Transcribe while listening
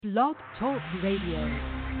Blog Talk Radio.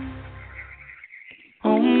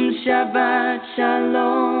 Om Shabbat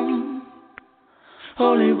Shalom,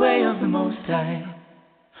 Holy Way of the Most High.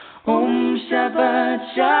 Om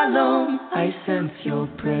Shabbat Shalom, I sense your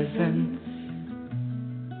presence.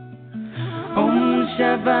 Om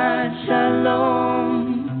Shabbat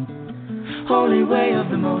Shalom, Holy Way of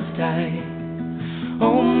the Most High.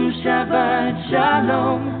 Om Shabbat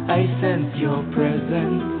Shalom, I sense your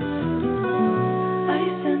presence.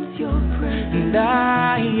 And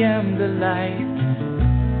I am the light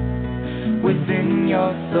within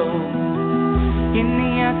your soul. In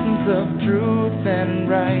the essence of truth and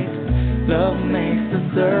right, love makes the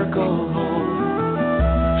circle whole.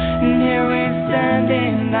 And here we stand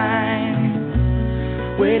in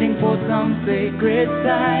line, waiting for some sacred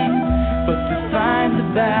sign. But to find the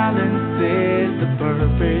balance is the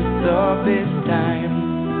purpose of this time.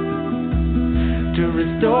 To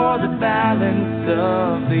restore the balance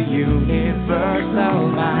of the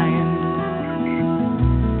universal mind.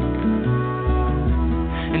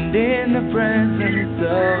 And in the presence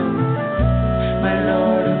of my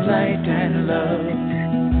Lord of light and love,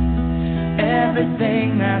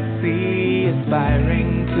 everything I see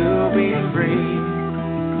aspiring to be free.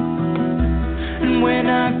 And when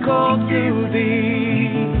I call to thee,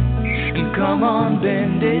 and come on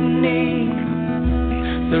bended knee,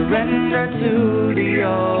 surrender to the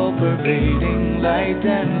all-pervading light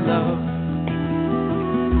and love.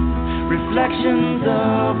 Reflections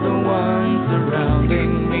of the one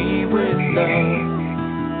surrounding me with love.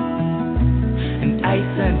 And I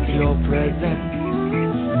sense your presence.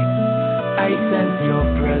 I sense your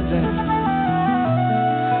presence.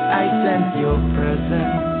 I sense your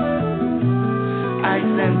presence. I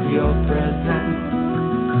sense your presence.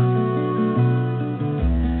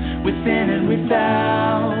 Within and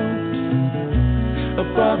without,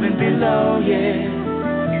 above and below, yeah.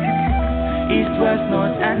 East, west,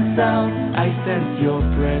 north and south, I sense your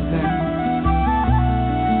presence.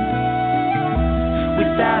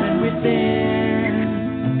 Without and within,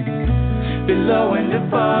 below and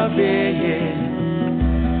above, yeah.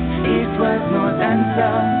 East, west, north and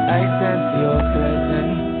south, I sense your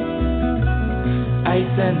presence. I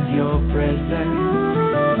sense your presence.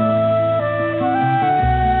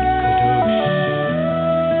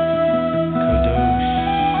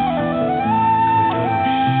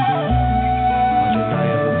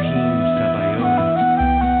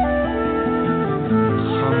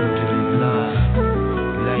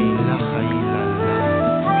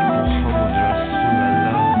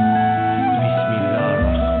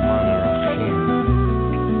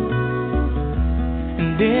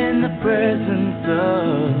 Presence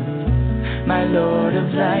of my Lord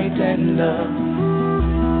of light and love,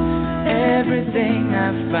 everything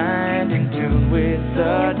I find in tune with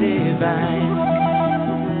the divine.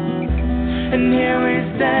 And here we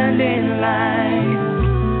stand in line,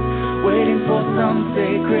 waiting for some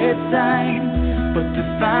sacred sign. But to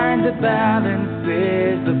find the balance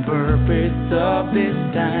is the purpose of this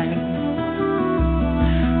time.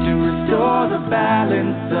 To restore the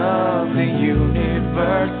balance of the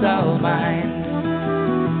universal mind.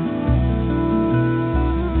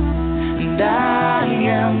 And I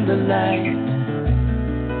am the light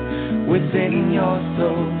within your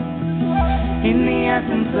soul. In the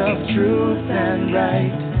essence of truth and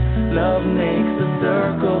right, love makes the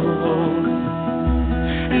circle whole.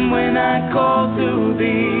 And when I call to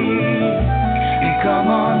thee, and come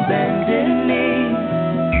on bended knee,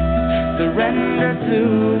 surrender to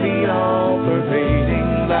the all-pervading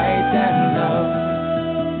light and love.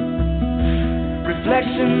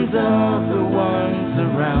 Reflections of the one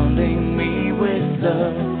surrounding me with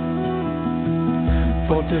love.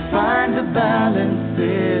 For to find the balance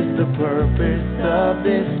is the purpose of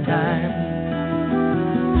this time.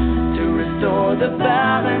 To restore the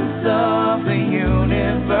balance of the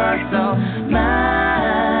universal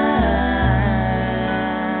mind.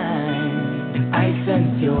 And I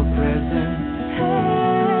sense your presence.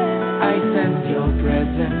 I sense your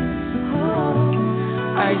presence.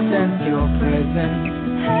 I sense your presence.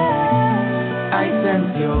 I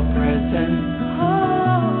sense your presence.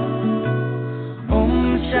 Om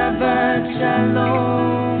Shabbat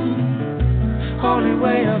Shalom, Holy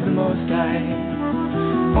Way of the Most High.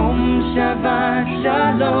 Om Shabbat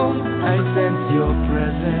Shalom, I sense your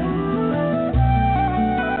presence.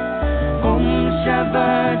 Om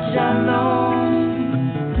Shabbat Shalom,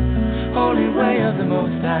 Holy Way of the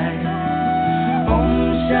Most High. Om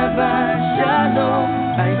Shabbat Shalom,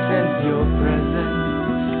 I sense your presence.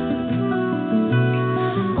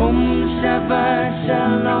 Om Shabbat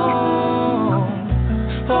Shalom,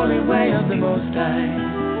 Holy Way of the Most High.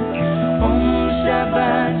 Om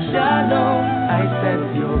Shabbat Shalom, I sense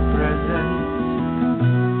your presence.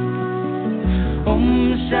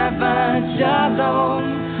 Shabbat Shalom,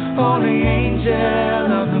 holy angel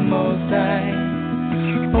of the Most High.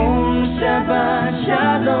 Shabbat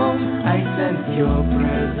Shalom, I sense your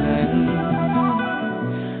presence.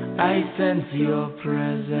 I sense your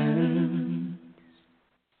presence.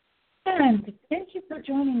 And thank you for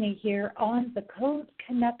joining me here on The Code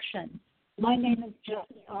Connection. My name is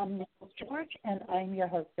Jessie Nichols George, and I'm your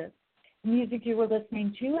hostess. The music you were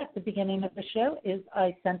listening to at the beginning of the show is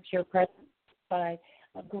I Sense Your Presence by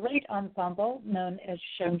a great ensemble known as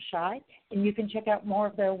Shemshai, and you can check out more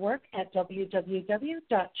of their work at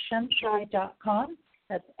www.shemshai.com.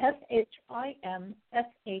 That's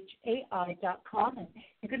SHIMSHAI.com, and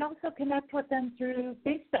you can also connect with them through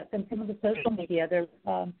Facebook and some of the social media. They're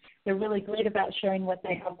really great about sharing what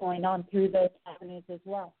they have going on through those avenues as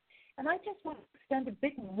well. And I just want to extend a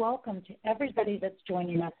big welcome to everybody that's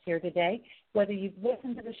joining us here today. Whether you've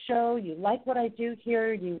listened to the show, you like what I do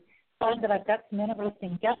here, you find that I've got some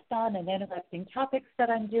interesting guests on and interesting topics that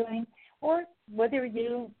I'm doing, or whether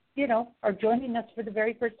you are joining us for the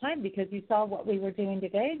very first time because you saw what we were doing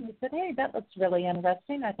today and you said, hey, that looks really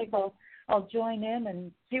interesting. I think I'll join in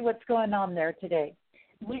and see what's going on there today.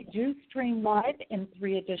 We do stream live in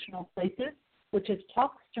 3 additional places, which is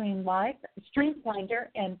TalkStream Live, StreamFinder,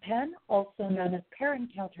 and Penn, also known as Pair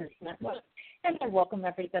Encounters Network. And I welcome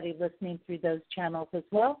everybody listening through those channels as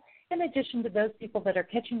well, in addition to those people that are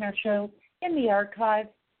catching our show in the archive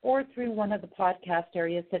or through one of the podcast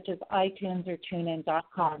areas such as iTunes or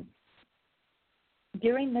TuneIn.com.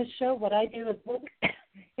 During this show, what I do is,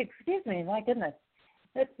 excuse me, my goodness,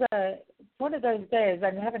 it's one of those days.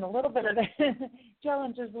 I'm having a little bit of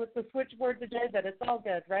challenges with the switchboard today, but it's all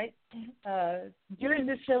good, right? During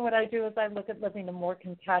this show, what I do is I look at living a more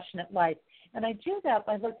compassionate life, and I do that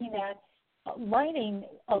by looking at aligning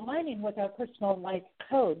with our personal life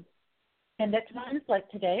code. And at times like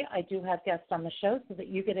today, I do have guests on the show so that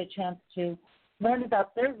you get a chance to learn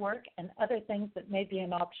about their work and other things that may be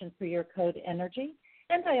an option for your code energy.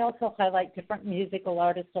 And I also highlight different musical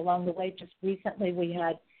artists along the way. Just recently we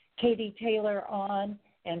had Katie Taylor on,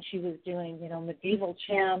 and she was doing, medieval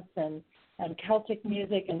chants and Celtic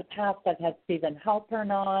music. In the past, I've had Stephen Halpern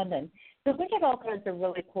on. And so we get all kinds of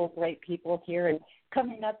really cool, great people here. And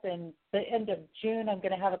coming up in the end of June, I'm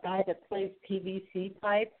going to have a guy that plays PVC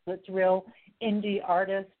pipes. That's a real indie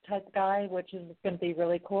artist type guy, which is going to be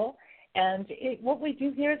really cool. And what we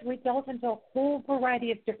do here is we delve into a whole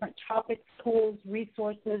variety of different topics, tools,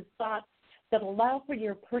 resources, thoughts that allow for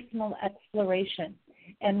your personal exploration.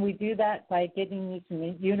 And we do that by giving you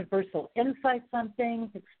some universal insights on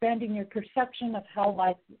things, expanding your perception of how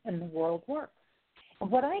life in the world works.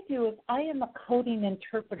 And what I do is I am a coding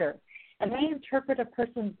interpreter, and I interpret a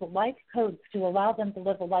person's life codes to allow them to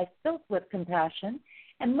live a life filled with compassion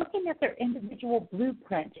and looking at their individual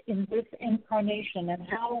blueprint in this incarnation and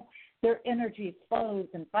how their energy flows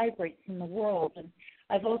and vibrates in the world. And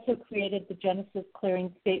I've also created the Genesis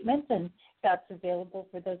Clearing Statement, and that's available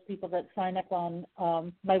for those people that sign up on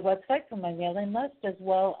my website for my mailing list, as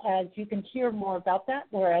well as you can hear more about that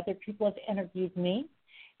where other people have interviewed me.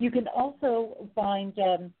 You can also find,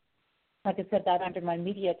 like I said, that under my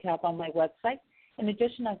media tab on my website. In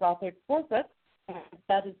addition, I've authored 4 books.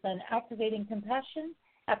 That has been Activating Compassion,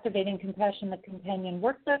 the Companion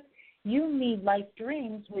Workbook, You Need Life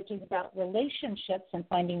Dreams, which is about relationships and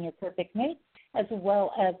finding your perfect mate, as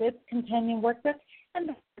well as its companion workbook,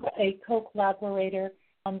 and a co-collaborator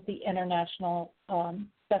on the international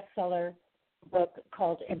bestseller book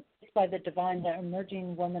called Embraced by the Divine, The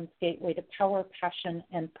Emerging Woman's Gateway to Power, Passion,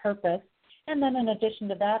 and Purpose. And then in addition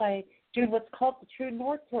to that, I do what's called the True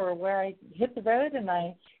North Tour, where I hit the road and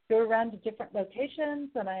I go around to different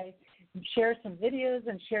locations and I share some videos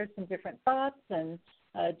and share some different thoughts and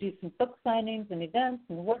do some book signings and events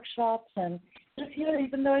and workshops. And just here,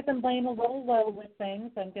 even though I've been laying a little low with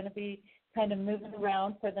things, I'm going to be kind of moving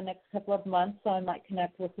around for the next couple of months, so I might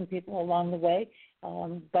connect with some people along the way.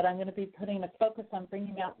 But I'm going to be putting a focus on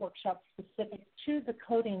bringing out workshops specific to the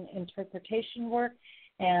coding interpretation work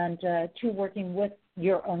and to working with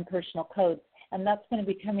your own personal codes. And that's going to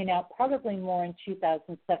be coming out probably more in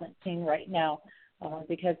 2017 right now.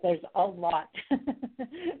 Because there's a lot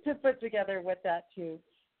to put together with that to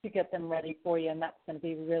get them ready for you, and that's going to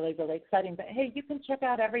be really, really exciting. But, hey, you can check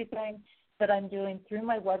out everything that I'm doing through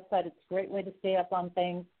my website. It's a great way to stay up on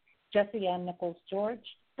things,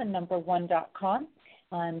 JessieAnnNicholsGeorge1.com.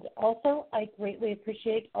 And also, I greatly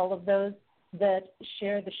appreciate all of those that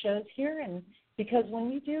share the shows here, and because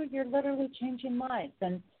when you do, you're literally changing lives.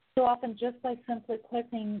 And so often just by simply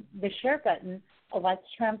clicking the share button, a life's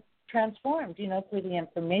transformed, through the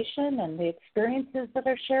information and the experiences that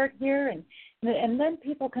are shared here. And then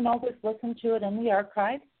people can always listen to it in the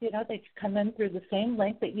archives. They come in through the same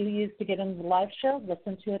link that you use to get into the live show,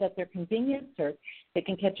 listen to it at their convenience, or they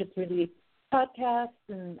can catch it through the podcasts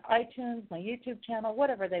and iTunes, my YouTube channel,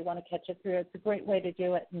 whatever they want to catch it through. It's a great way to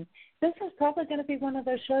do it. And this is probably going to be one of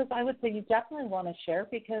those shows I would say you definitely want to share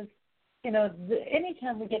because,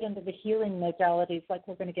 anytime we get into the healing modalities like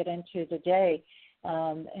we're going to get into today,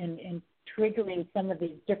 and triggering some of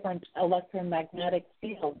these different electromagnetic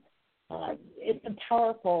fields, it's a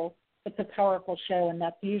powerful show, and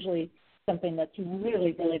that's usually something that's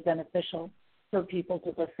really, really beneficial for people to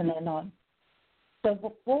listen in on. So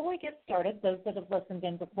before we get started, those that have listened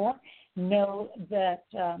in before know that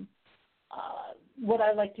what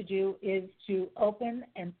I like to do is to open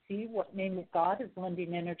and see what name of God is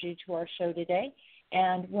lending energy to our show today.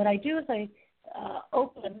 And what I do is I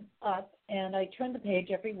open up and I turn the page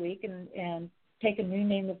every week and take a new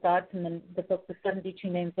name of God from the book, The 72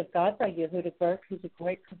 Names of God by Yehuda Burke, who's a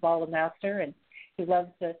great Kabbalah master, and he loves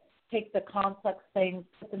to take the complex things,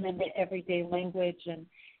 put them into everyday language,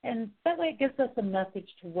 and that way it gives us a message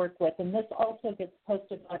to work with. And this also gets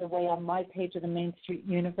posted, by the way, on my page of the Main Street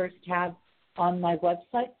Universe tab on my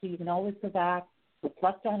website, so you can always go back,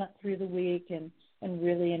 reflect on it through the week, and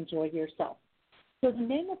really enjoy yourself. So the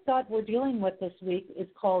name of God we're dealing with this week is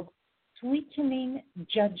called Sweetening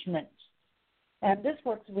Judgment. And this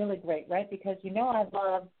works really great, right? Because I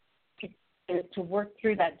love to work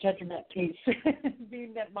through that judgment piece,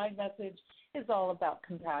 being that my message is all about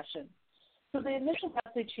compassion. So the initial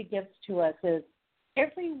message she gives to us is,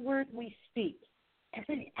 every word we speak,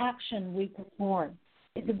 every action we perform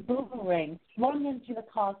is a boomerang flung into the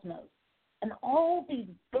cosmos. And all these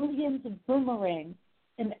billions of boomerangs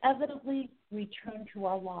inevitably return to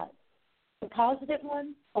our lives, the positive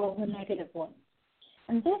ones or the negative ones.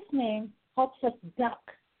 And this name helps us duck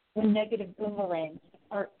when negative boomerangs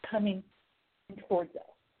are coming towards us.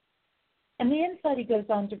 And the insight he goes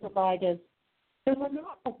on to provide is, when we're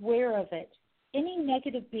not aware of it, any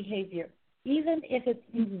negative behavior, even if it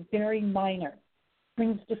seems very minor,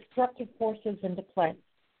 brings destructive forces into play.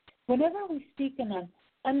 Whenever we speak in an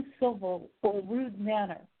uncivil or rude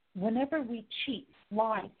manner, whenever we cheat,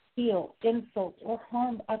 lie, steal, insult, or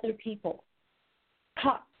harm other people,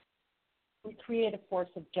 we create a force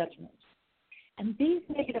of judgment. And these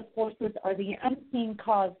negative forces are the unseen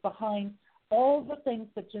cause behind all the things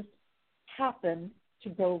that just happen to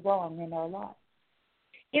go wrong in our lives.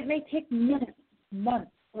 It may take minutes,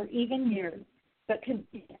 months, or even years, but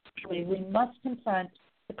continually we must confront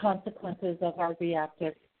the consequences of our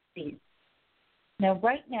reactive deeds. Now,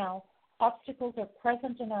 right now, obstacles are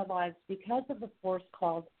present in our lives because of a force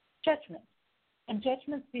called judgment. And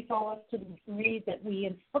judgments befall us to the degree that we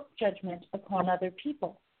inflict judgment upon other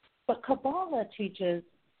people. But Kabbalah teaches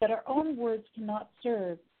that our own words cannot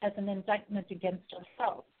serve as an indictment against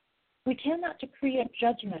ourselves. We cannot decree a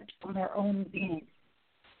judgment on our own being.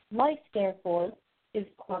 Life, therefore, is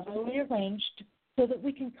cleverly arranged so that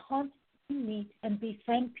we can constantly meet and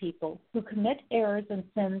befriend people who commit errors and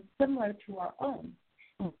sins similar to our own.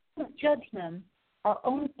 And we judge them, our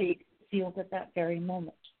own fate is sealed at that very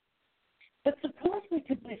moment. But suppose we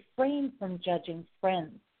could refrain from judging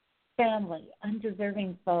friends, family,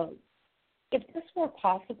 undeserving foes. If this were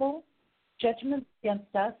possible, judgments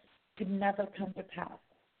against us could never come to pass.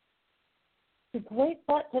 It's a great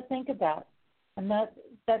thought to think about, and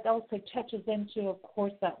that also touches into, of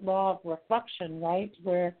course, that law of reflection, right,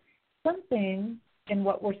 where something in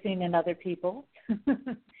what we're seeing in other people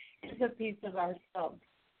is a piece of ourselves,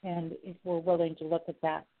 and if we're willing to look at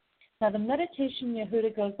that. Now, the meditation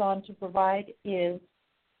Yehuda goes on to provide is,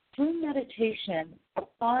 through meditation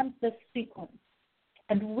upon this sequence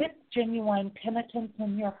and with genuine penitence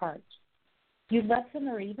in your heart, you lessen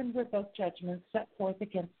or even revoke judgments set forth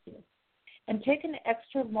against you, and take an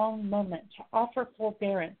extra long moment to offer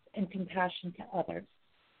forbearance and compassion to others,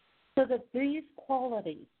 so that these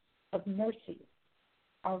qualities of mercy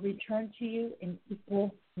are returned to you in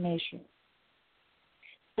equal measure.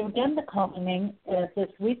 So again, the common name this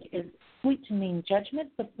week is Sweetening Judgment.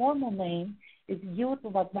 The formal name is Yud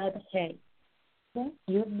Lamed Hey.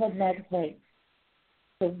 Yud Lamed Hey.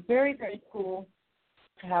 So very, very cool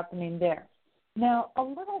happening there. Now, a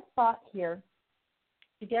little thought here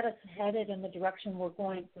to get us headed in the direction we're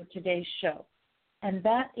going for today's show, and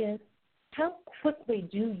that is, how quickly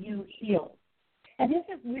do you heal? And is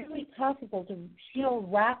it really possible to heal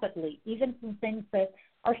rapidly, even from things that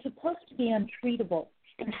are supposed to be untreatable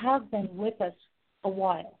and have been with us a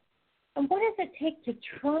while? And what does it take to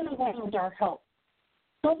turn around our health?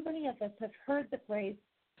 So many of us have heard the phrase,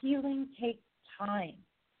 healing takes time.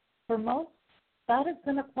 For most, that has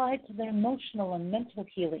been applied to their emotional and mental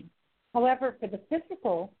healing. However, for the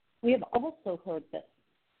physical, we have also heard this.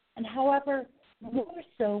 And however, more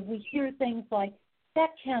so, we hear things like,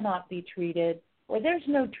 that cannot be treated, or there's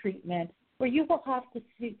no treatment, or you will have to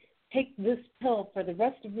take this pill for the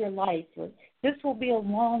rest of your life, or this will be a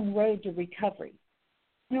long road to recovery.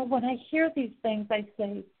 You know, when I hear these things, I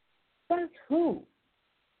say, says who?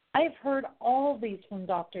 I have heard all these from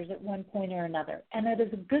doctors at one point or another, and it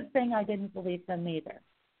is a good thing I didn't believe them either.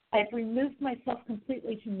 I've removed myself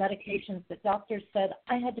completely from medications that doctors said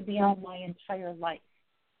I had to be on my entire life.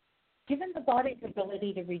 Given the body's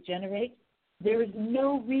ability to regenerate, there is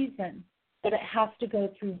no reason that it has to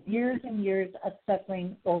go through years and years of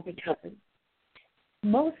suffering or recovery.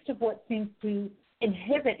 Most of what seems to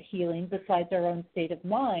inhibit healing, besides our own state of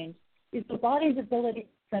mind, is the body's ability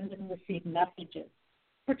to send and receive messages,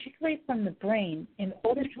 particularly from the brain, in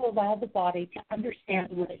order to allow the body to understand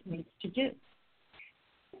what it needs to do.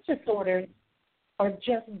 These disorders are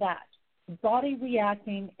just that, the body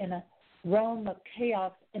reacting in a realm of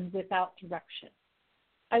chaos and without direction.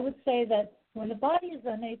 I would say that when the body is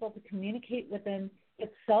unable to communicate within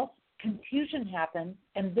itself, confusion happens,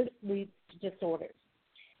 and this leads to disorders.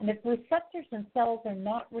 And if receptors and cells are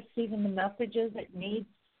not receiving the messages it needs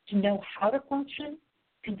to know how to function,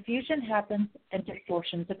 confusion happens and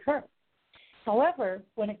distortions occur. However,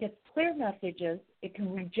 when it gets clear messages, it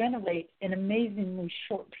can regenerate in amazingly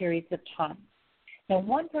short periods of time. Now,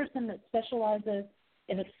 one person that specializes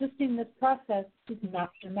in assisting this process is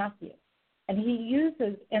Master Matthew, and he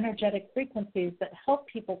uses energetic frequencies that help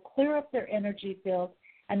people clear up their energy field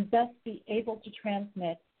and thus be able to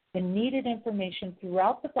transmit the needed information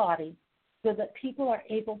throughout the body so that people are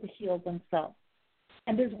able to heal themselves.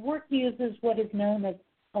 And his work uses what is known as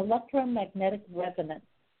electromagnetic resonance.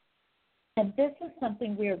 And this is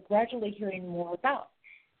something we are gradually hearing more about.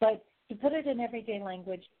 But to put it in everyday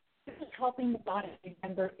language, this is helping the body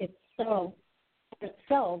remember itself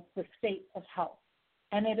the state of health.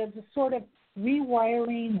 And it is a sort of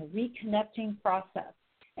rewiring, reconnecting process.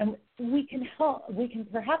 And we can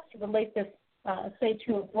perhaps relate this, say,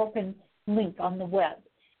 to a broken link on the web.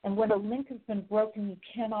 And when a link has been broken, you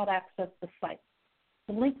cannot access the site.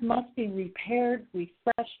 The link must be repaired,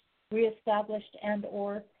 refreshed, reestablished, and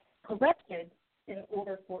or corrected in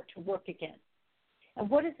order for it to work again. And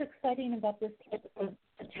what is exciting about this type of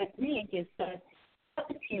technique is that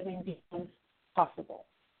rapid healing becomes possible.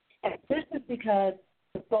 And this is because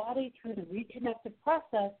the body, through the reconnective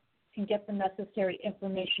process, can get the necessary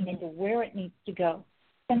information into where it needs to go,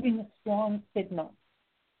 sending a strong signal.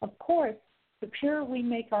 Of course, the purer we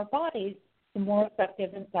make our bodies, the more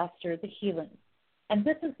effective and faster the healing. And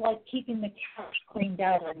this is like keeping the cache cleaned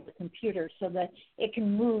out on the computer so that it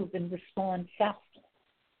can move and respond faster.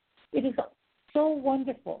 It is so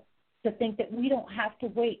wonderful to think that we don't have to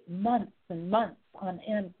wait months and months on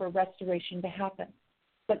end for restoration to happen,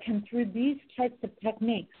 but can, through these types of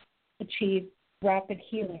techniques, achieve rapid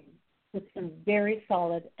healing with some very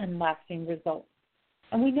solid and lasting results.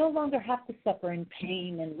 And we no longer have to suffer in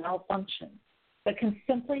pain and malfunction, but can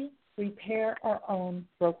simply repair our own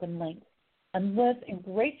broken links and live in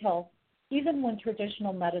great health, even when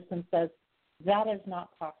traditional medicine says that is not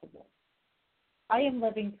possible. I am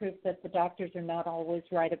living proof that the doctors are not always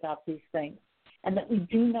right about these things, and that we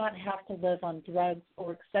do not have to live on drugs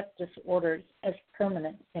or accept disorders as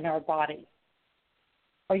permanent in our bodies.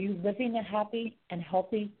 Are you living a happy and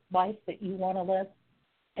healthy life that you want to live?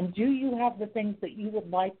 And do you have the things that you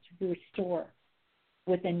would like to restore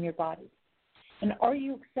within your body? And are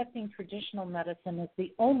you accepting traditional medicine as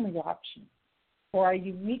the only option? Or are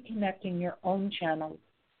you reconnecting your own channels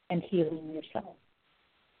and healing yourself?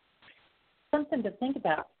 Something to think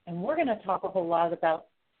about. And we're going to talk a whole lot about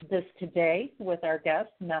this today with our guest,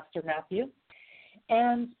 Master Matthew.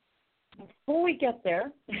 And before we get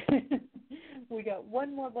there, we got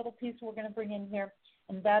one more little piece we're going to bring in here,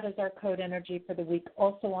 and that is our code energy for the week,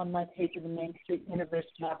 also on my page of the Main Street Universe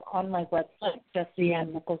tab on my website,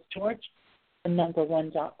 JessieAnnNicholsGeorge,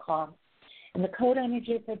 the1.com. And the code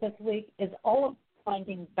energy for this week is all about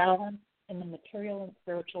finding balance in the material and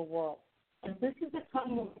spiritual world. And this is a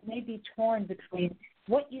time where you may be torn between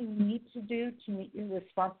what you need to do to meet your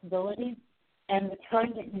responsibilities and the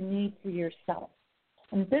time that you need for yourself.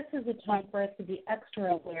 And this is a time for us to be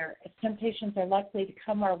extra aware as temptations are likely to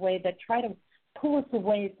come our way that try to pull us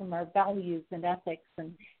away from our values and ethics,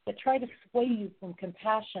 and that try to sway you from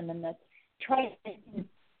compassion, and that try to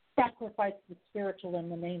sacrifice the spiritual in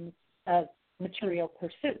the name of material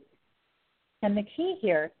pursuits. And the key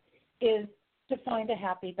here is to find a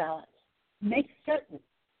happy balance. Make certain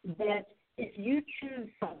that if you choose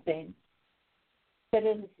something that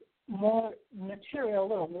is more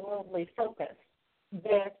material or worldly focus,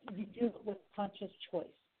 that you do it with conscious choice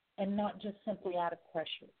and not just simply out of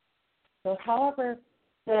pressure. So, however,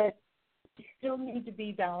 that you still need to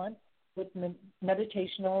be balanced with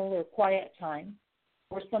meditational or quiet time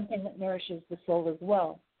or something that nourishes the soul as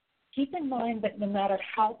well. Keep in mind that no matter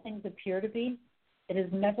how things appear to be, it is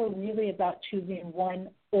never really about choosing one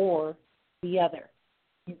or the other.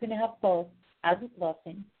 You can have both as a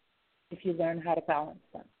blessing if you learn how to balance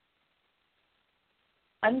them.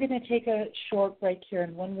 I'm going to take a short break here,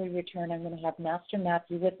 and when we return, I'm going to have Master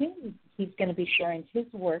Matthew with me. He's going to be sharing his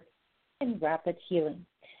work in rapid healing.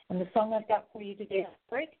 And the song I've got for you today on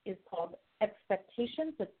break is called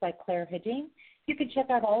Expectations. It's by Claire Hedin. You can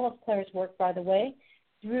check out all of Claire's work, by the way,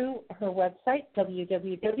 through her website,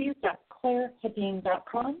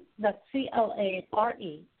 www.clairehedin.com. That's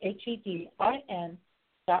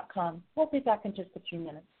CLAREHEDIN.com. We'll be back in just a few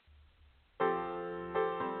minutes.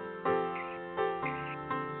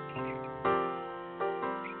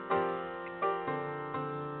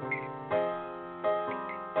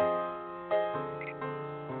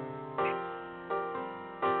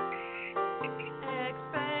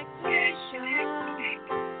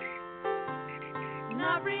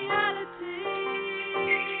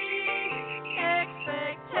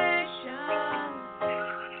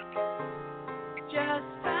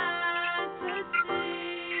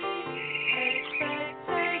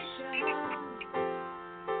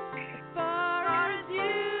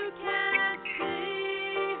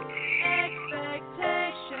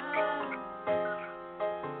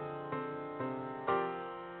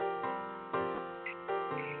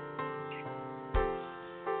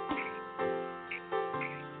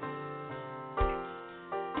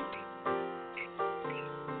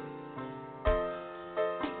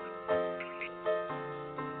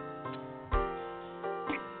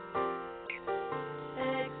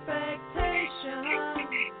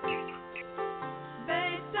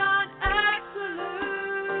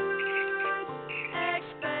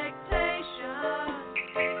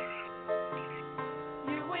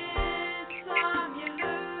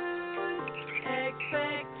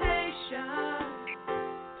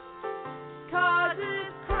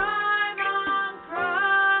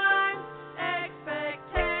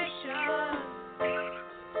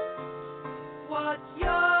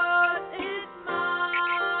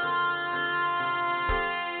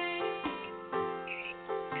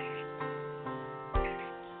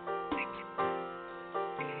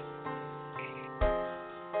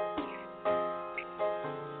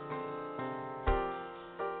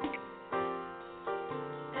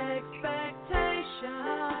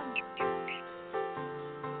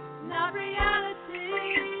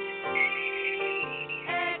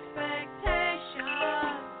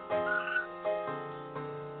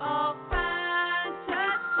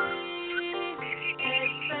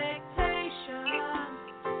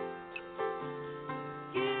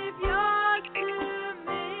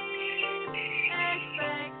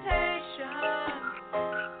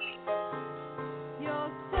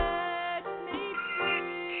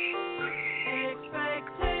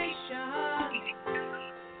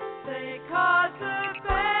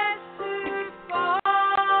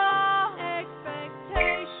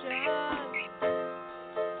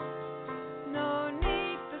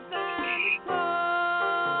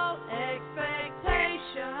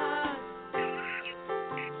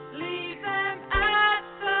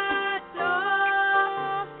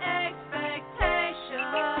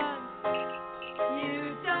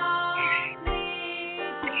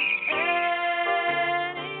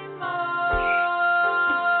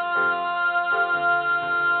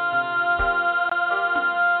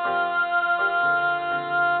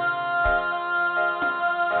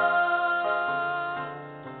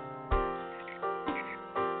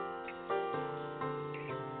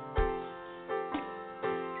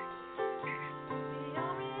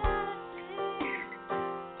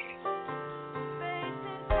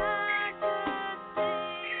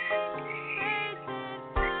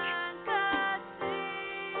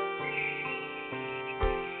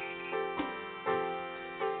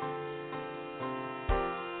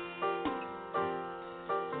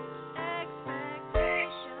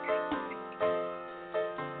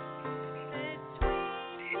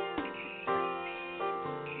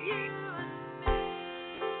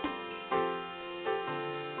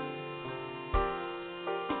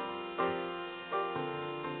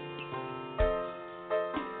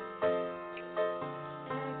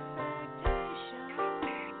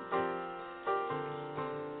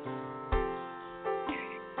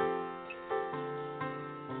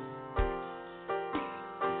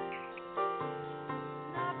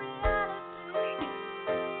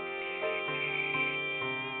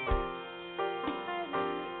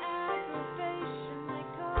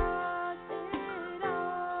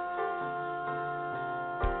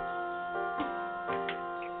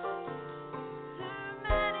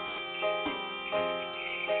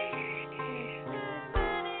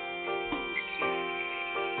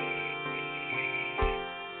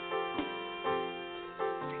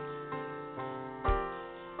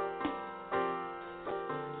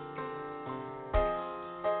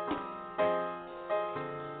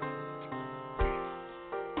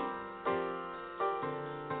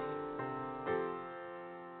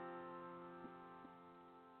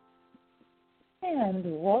 and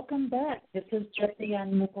welcome back. This is Jesse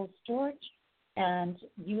Ann Nichols-George, and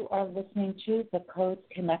you are listening to The Code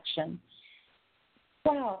Connection.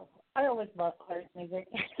 Wow, I always love Claire's music.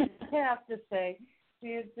 I have to say, she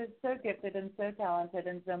is just so gifted and so talented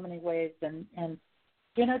in so many ways, and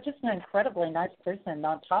you know, just an incredibly nice person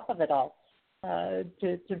on top of it all, to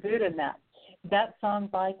boot in that. That song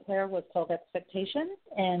by Claire was called Expectations,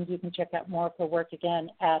 and you can check out more of her work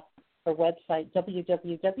again at her website,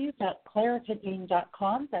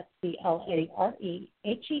 www.clarehedin.com. That's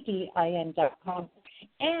CLAREHEDIN.com.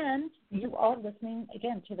 And you are listening,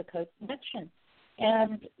 again, to The Code Connection.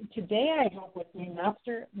 And today I have with me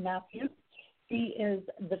Master Matthew. He is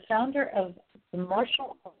the founder of the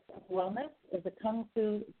Martial Arts of Wellness, is a Kung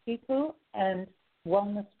Fu Sifu and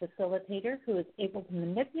wellness facilitator who is able to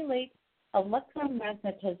manipulate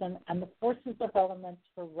electromagnetism and the forces of elements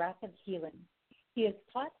for rapid healing. He has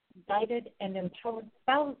taught, guided, and empowered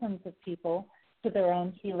thousands of people to their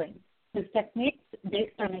own healing. His techniques,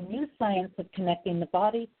 based on a new science of connecting the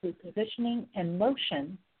body through positioning and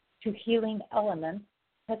motion to healing elements,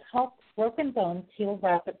 has helped broken bones heal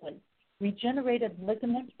rapidly, regenerated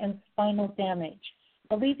ligament and spinal damage,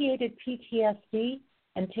 alleviated PTSD,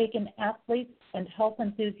 and taken athletes and health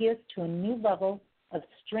enthusiasts to a new level of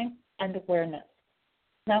strength and awareness.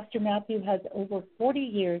 Master Matthew has over 40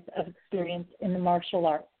 years of experience in the martial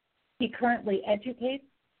arts. He currently educates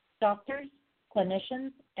doctors,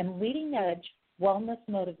 clinicians, and leading-edge wellness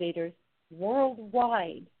motivators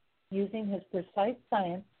worldwide using his precise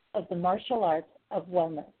science of the martial arts of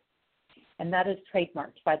wellness. And that is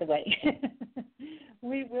trademarked, by the way.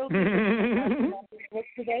 We will be talking about his work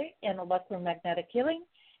today in electromagnetic healing,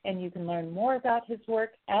 and you can learn more about his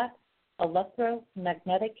work at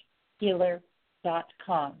electromagnetic.com.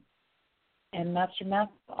 And Master Matt,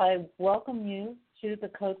 I welcome you to the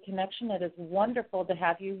Code Connection. It is wonderful to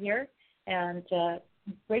have you here, and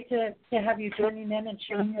great to have you joining in and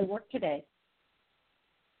sharing your work today.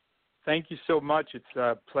 Thank you so much. It's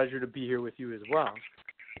a pleasure to be here with you as well.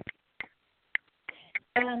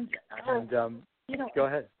 And you know, go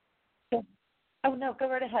ahead. Oh no, go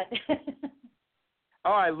right ahead.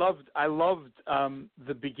 I loved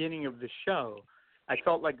the beginning of the show. I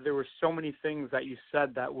felt like there were so many things that you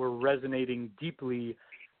said that were resonating deeply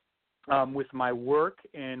with my work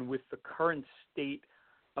and with the current state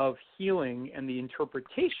of healing and the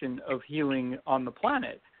interpretation of healing on the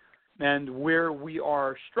planet, and where we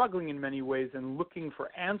are struggling in many ways and looking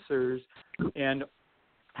for answers and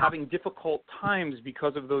having difficult times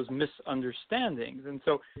because of those misunderstandings. And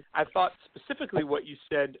so I thought specifically what you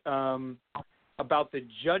said about the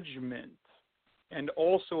judgment, and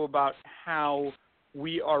also about how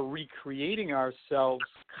we are recreating ourselves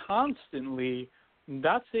constantly.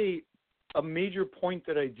 That's a major point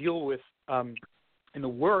that I deal with in the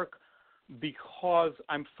work, because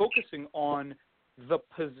I'm focusing on the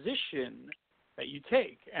position that you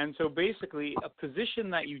take. And so basically a position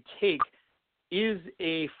that you take is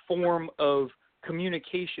a form of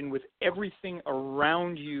communication with everything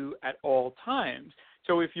around you at all times.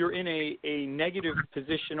 So if you're in a negative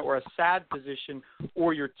position or a sad position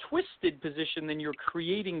or your twisted position, then you're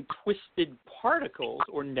creating twisted particles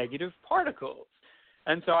or negative particles.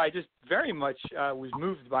 And so I just very much was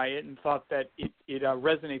moved by it and thought that it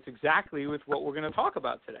resonates exactly with what we're going to talk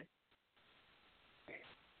about today.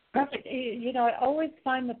 Perfect. You know, I always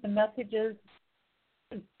find that the messages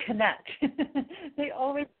connect. They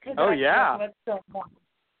always connect with what's going on.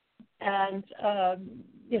 And,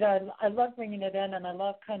 you know, I love bringing it in, and I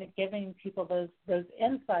love kind of giving people those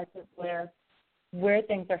insights of where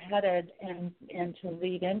things are headed and to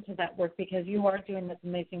lead into that work, because you are doing this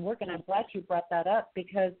amazing work, and I'm glad you brought that up,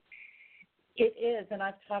 because it is, and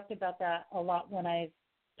I've talked about that a lot when I've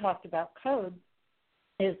talked about code,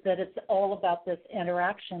 is that it's all about this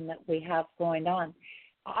interaction that we have going on.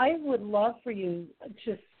 I would love for you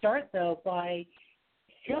to start, though, by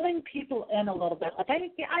filling people in a little bit. Like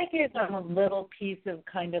I gave them a little piece of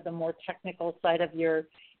kind of the more technical side of your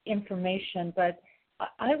information, but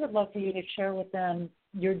I would love for you to share with them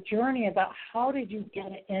your journey about how did you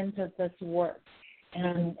get into this work,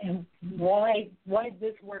 and why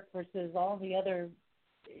this work versus all the other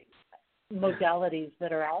modalities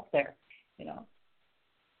that are out there, you know.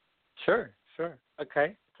 Sure.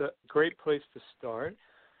 Okay, it's a great place to start.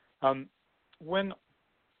 When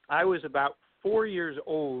I was about 4 years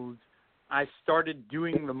old, I started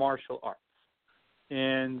doing the martial arts,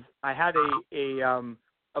 and I had a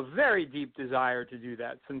very deep desire to do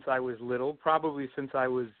that since I was little, probably since I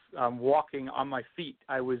was walking on my feet.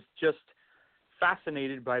 I was just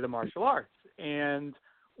fascinated by the martial arts. And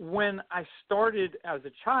when I started as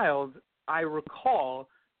a child, I recall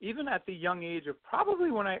even at the young age of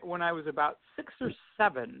probably when I was about 6 or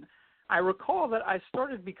 7, I recall that I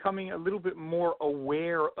started becoming a little bit more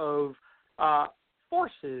aware of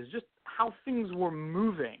forces, just how things were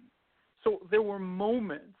moving. So there were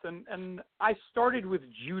moments, and I started with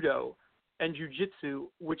judo and jiu-jitsu,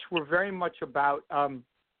 which were very much about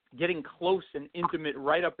getting close and intimate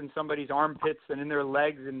right up in somebody's armpits and in their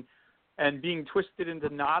legs and being twisted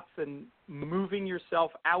into knots and moving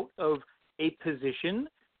yourself out of a position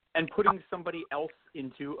and putting somebody else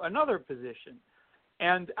into another position.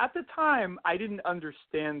 And at the time, I didn't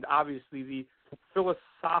understand, obviously, the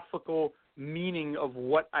philosophical meaning of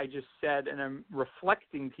what I just said, and I'm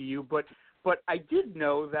reflecting to you, but I did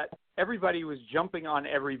know that everybody was jumping on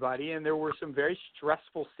everybody, and there were some very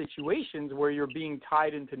stressful situations where you're being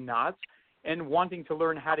tied into knots and wanting to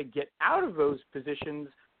learn how to get out of those positions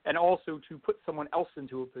and also to put someone else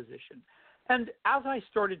into a position. And as I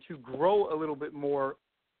started to grow a little bit more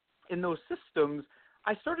in those systems,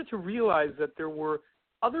 I started to realize that there were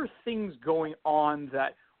other things going on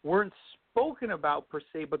that weren't spoken about per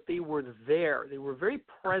se, but they were there. They were very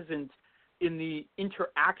present in the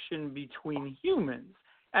interaction between humans.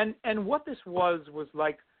 And what this was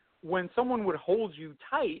like when someone would hold you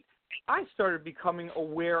tight, I started becoming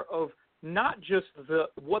aware of not just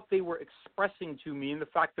what they were expressing to me and the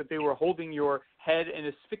fact that they were holding your head and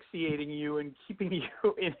asphyxiating you and keeping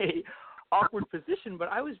you in a awkward position, but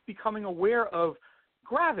I was becoming aware of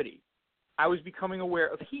gravity. I was becoming aware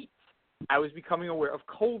of heat. I was becoming aware of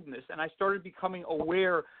coldness, and I started becoming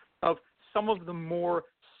aware of some of the more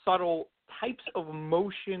subtle types of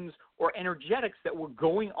emotions or energetics that were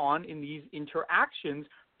going on in these interactions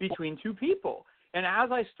between two people. And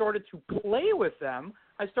as I started to play with them,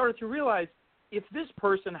 I started to realize if this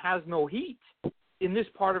person has no heat in this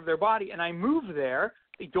part of their body and I move there,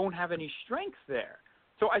 they don't have any strength there.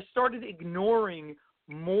 So I started ignoring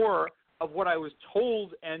more of what I was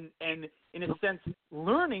told and in a sense,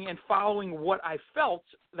 learning and following what I felt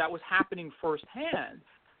that was happening firsthand.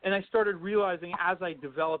 And I started realizing as I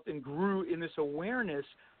developed and grew in this awareness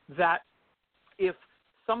that if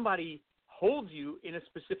somebody holds you in a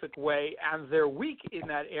specific way and they're weak in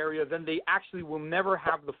that area, then they actually will never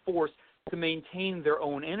have the force to maintain their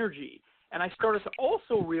own energy. And I started to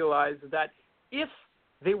also realize that if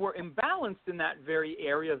they were imbalanced in that very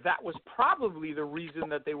area, that was probably the reason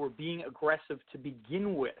that they were being aggressive to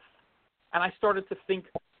begin with. And I started to think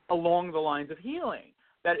along the lines of healing,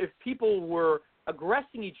 that if people were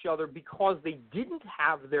aggressing each other because they didn't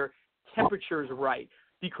have their temperatures right,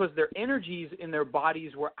 because their energies in their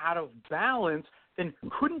bodies were out of balance, then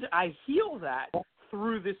couldn't I heal that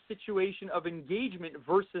through this situation of engagement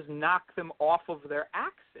versus knock them off of their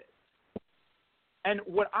axis? And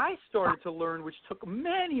what I started to learn, which took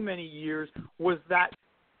many, many years, was that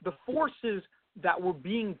the forces that were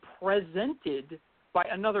being presented by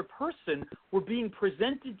another person were being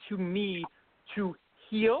presented to me to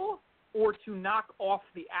heal or to knock off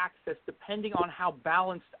the axis, depending on how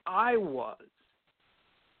balanced I was.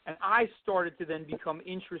 And I started to then become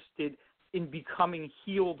interested in becoming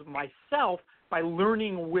healed myself by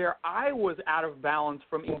learning where I was out of balance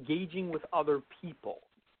from engaging with other people.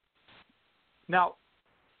 Now,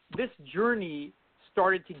 this journey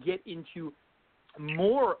started to get into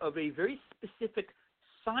more of a very specific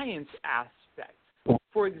science aspect.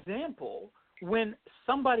 For example, when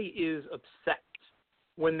somebody is upset,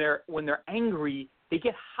 when they're angry, they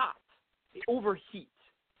get hot, they overheat,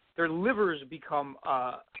 their livers become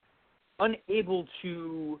unable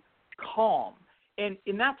to calm. And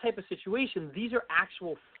in that type of situation, these are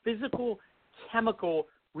actual physical, chemical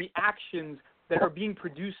reactions that are being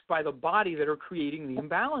produced by the body that are creating the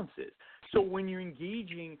imbalances. So when you're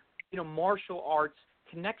engaging in a martial arts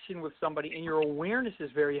connection with somebody and your awareness is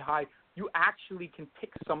very high, you actually can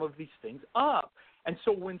pick some of these things up. And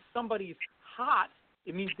so when somebody's hot,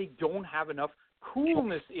 it means they don't have enough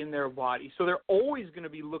coolness in their body. So they're always going to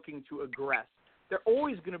be looking to aggress. They're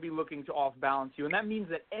always going to be looking to off-balance you. And that means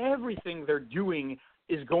that everything they're doing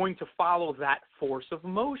is going to follow that force of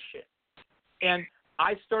motion. And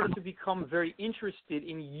I started to become very interested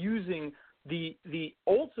in using the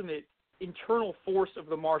ultimate internal force of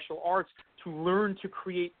the martial arts to learn to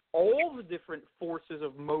create all the different forces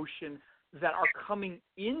of motion that are coming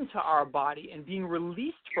into our body and being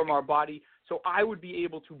released from our body, so I would be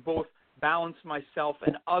able to both balance myself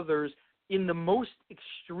and others in the most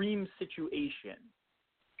extreme situation.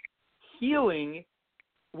 Healing,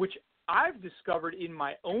 which I've discovered in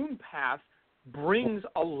my own path, brings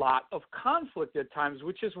a lot of conflict at times,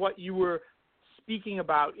 which is what you were speaking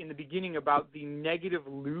about in the beginning about the negative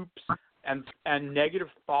loops and negative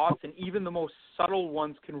thoughts, and even the most subtle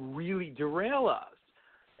ones can really derail us.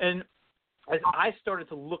 And as I started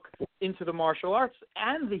to look into the martial arts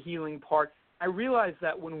and the healing part, I realized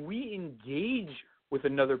that when we engage with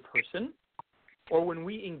another person, or when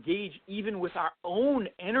we engage even with our own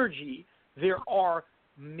energy, there are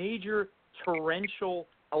major torrential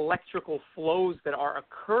electrical flows that are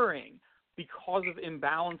occurring because of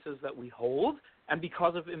imbalances that we hold and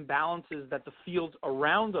because of imbalances that the fields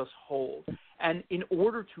around us hold. And in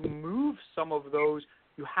order to move some of those,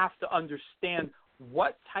 you have to understand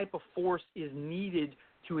what type of force is needed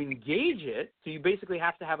to engage it. So you basically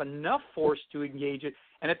have to have enough force to engage it,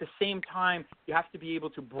 and at the same time, you have to be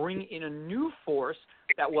able to bring in a new force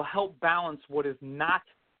that will help balance what is not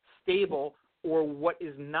stable or what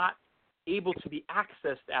is not able to be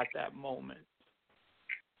accessed at that moment.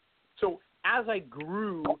 So as I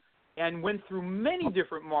grew and went through many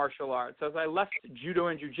different martial arts, as I left judo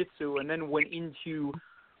and jiu-jitsu and then went into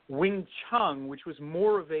Wing Chun, which was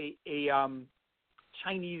more of a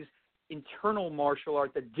Chinese internal martial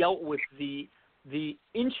art that dealt with the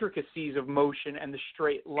intricacies of motion and the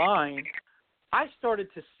straight line, I started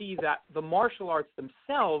to see that the martial arts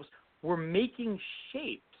themselves were making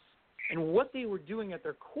shapes. And what they were doing at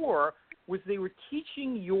their core was they were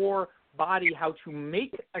teaching your body how to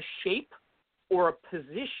make a shape or a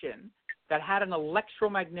position that had an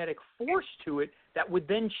electromagnetic force to it that would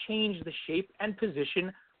then change the shape and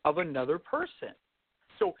position of another person.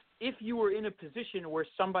 So if you were in a position where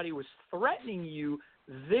somebody was threatening you,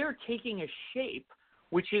 they're taking a shape,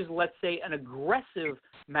 which is, let's say, an aggressive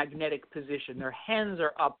magnetic position. Their hands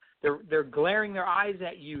are up. They're glaring their eyes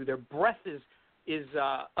at you. Their breath is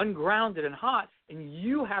ungrounded and hot, and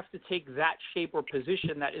you have to take that shape or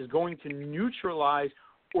position that is going to neutralize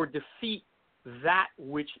or defeat that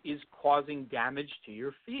which is causing damage to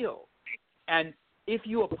your field. And if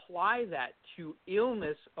you apply that to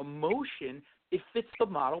illness, emotion, it fits the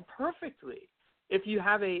model perfectly. If you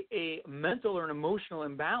have a mental or an emotional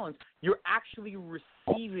imbalance, you're actually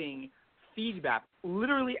receiving feedback,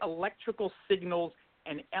 literally electrical signals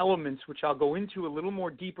and elements, which I'll go into a little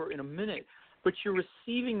more deeper in a minute, but you're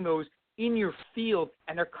receiving those in your field,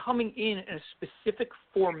 and they're coming in a specific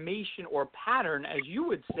formation or pattern, as you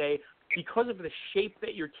would say, because of the shape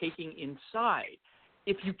that you're taking inside.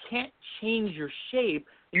 If you can't change your shape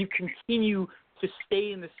and you continue to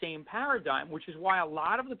stay in the same paradigm, which is why a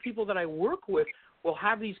lot of the people that I work with will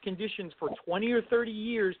have these conditions for 20 or 30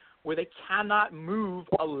 years where they cannot move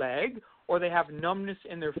a leg or they have numbness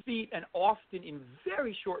in their feet, and often in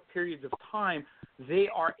very short periods of time, they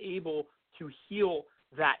are able to heal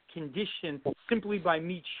that condition simply by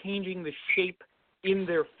me changing the shape in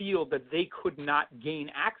their field that they could not gain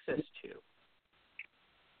access to.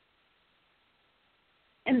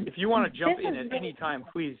 And if you want to jump in at any time,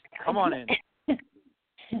 please come on in.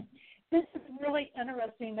 This is really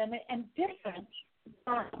interesting and different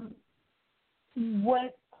from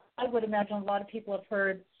what I would imagine a lot of people have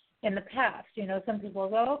heard in the past. You know, some people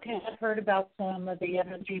go, okay, I've heard about some of the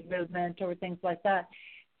energy movement or things like that.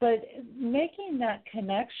 But making that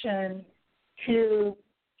connection to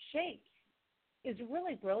shapes is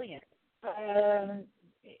really brilliant.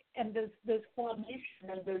 And those formation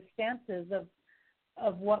and those stances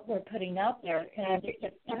of what we're putting out there. And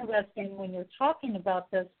it's interesting when you're talking about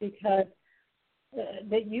this because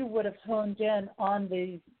that you would have honed in on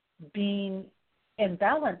these being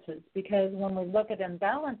imbalances, because when we look at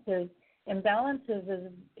imbalances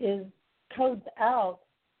is codes out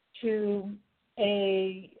to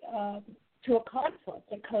a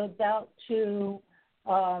conflict. It codes out to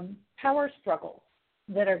power struggles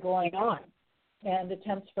that are going on and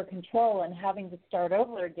attempts for control and having to start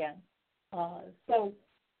over again. So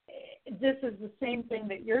this is the same thing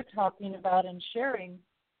that you're talking about and sharing,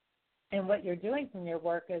 and what you're doing from your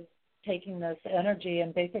work is taking this energy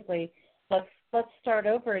and basically let's start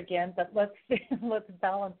over again, but let's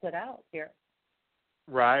balance it out here.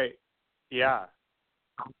 Right. Yeah.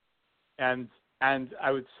 And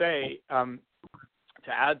I would say, to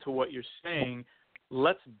add to what you're saying,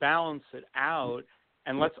 let's balance it out,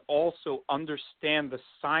 and let's also understand the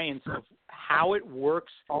science of how it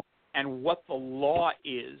works and what the law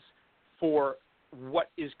is for what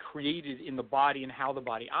is created in the body and how the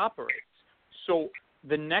body operates. So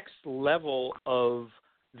the next level of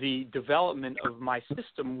the development of my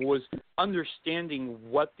system was understanding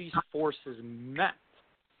what these forces meant.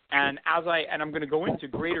 And I'm going to go into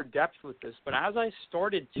greater depth with this, but as I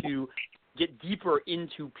started to get deeper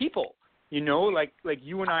into people, you know, like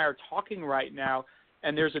you and I are talking right now,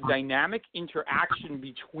 and there's a dynamic interaction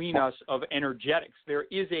between us of energetics. There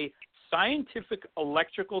is a scientific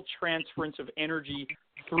electrical transference of energy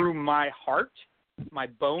through my heart, my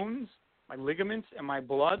bones, my ligaments, and my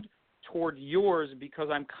blood toward yours because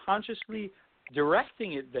I'm consciously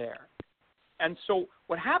directing it there. And so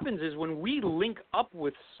what happens is when we link up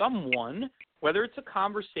with someone, whether it's a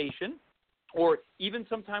conversation or even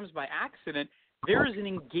sometimes by accident, there is an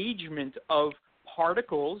engagement of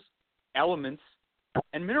particles, elements,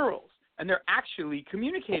 and minerals. And they're actually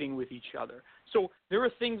communicating with each other. So there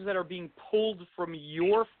are things that are being pulled from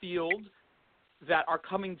your field that are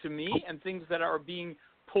coming to me and things that are being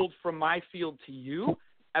pulled from my field to you.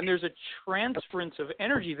 And there's a transference of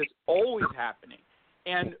energy that's always happening.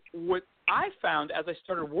 And what I found as I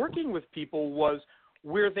started working with people was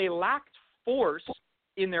where they lacked force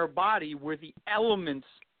in their body, where the elements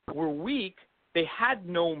were weak, they had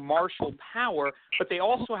no martial power, but they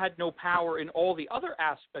also had no power in all the other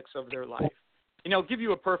aspects of their life. And I'll give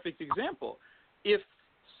you a perfect example. If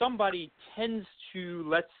somebody tends to,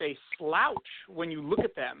 let's say, slouch when you look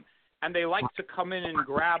at them, and they like to come in and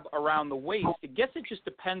grab around the waist, I guess it just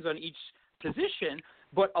depends on each position,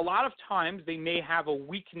 but a lot of times they may have a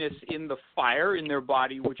weakness in the fire in their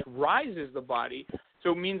body, which rises the body,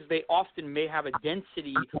 so it means they often may have a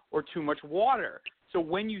density or too much water. So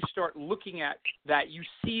when you start looking at that, you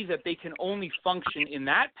see that they can only function in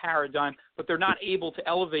that paradigm, but they're not able to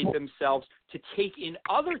elevate themselves to take in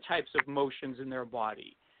other types of motions in their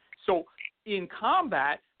body. So in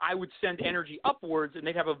combat, I would send energy upwards, and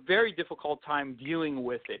they'd have a very difficult time dealing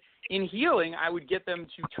with it. In healing, I would get them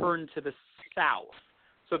to turn to the south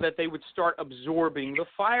so that they would start absorbing the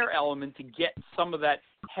fire element to get some of that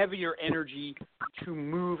heavier energy to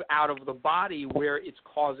move out of the body where it's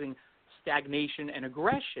causing stagnation and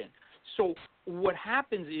aggression. So what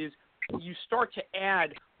happens is you start to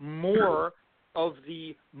add more of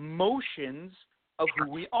the motions of who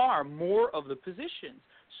we are, more of the positions.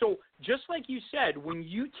 So just like you said, when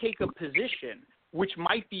you take a position, which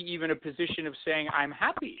might be even a position of saying I'm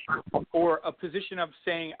happy or a position of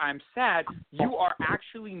saying I'm sad, you are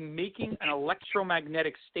actually making an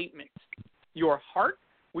electromagnetic statement. Your heart,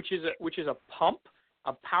 which is a pump,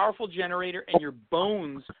 a powerful generator, and your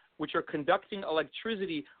bones, which are conducting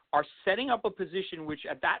electricity, are setting up a position which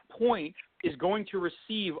at that point is going to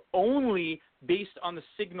receive only based on the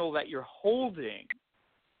signal that you're holding.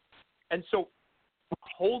 And so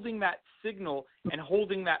holding that signal and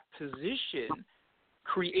holding that position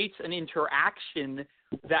creates an interaction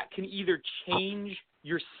that can either change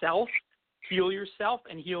yourself, heal yourself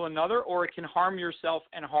and heal another, or it can harm yourself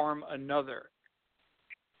and harm another.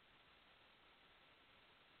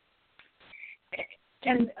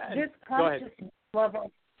 And this consciousness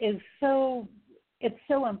level is so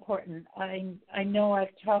important. I know I've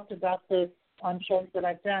talked about this on shows that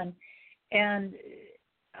I've done, and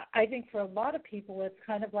I think for a lot of people it's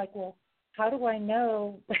kind of like, well, how do I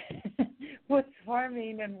know what's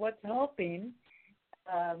harming and what's helping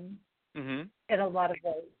in a lot of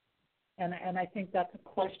ways? And I think that's a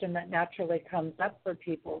question that naturally comes up for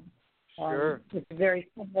people. Sure. It's very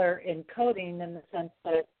similar in coding in the sense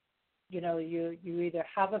that, you either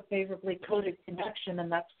have a favorably coded connection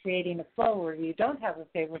and that's creating a flow, or you don't have a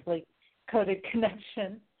favorably coded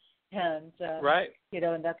connection, and right.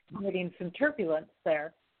 And that's creating some turbulence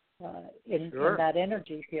there in that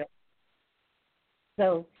energy field.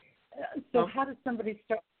 So how does somebody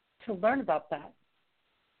start to learn about that?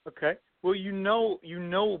 Okay. Well, you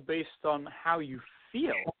know based on how you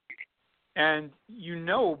feel, and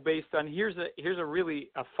based on here's a really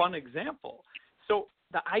a fun example. So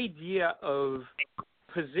the idea of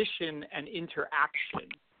position and interaction,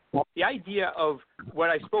 the idea of what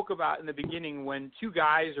I spoke about in the beginning, when two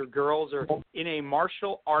guys or girls are in a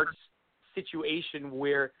martial arts situation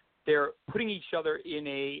where they're putting each other in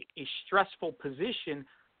a stressful position,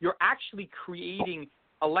 you're actually creating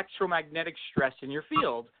electromagnetic stress in your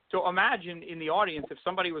field. So imagine in the audience, if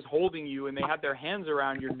somebody was holding you and they had their hands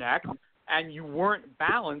around your neck and you weren't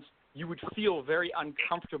balanced, you would feel very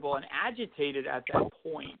uncomfortable and agitated at that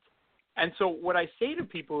point. And so what I say to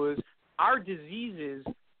people is our diseases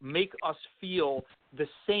make us feel the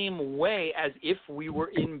same way as if we were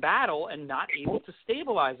in battle and not able to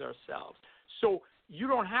stabilize ourselves. So you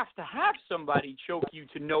don't have to have somebody choke you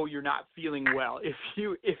to know you're not feeling well. If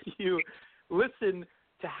you listen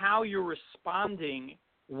to how you're responding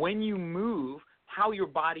when you move, how your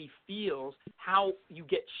body feels, how you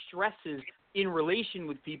get stresses in relation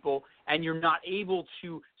with people, and you're not able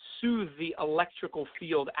to soothe the electrical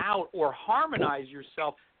field out or harmonize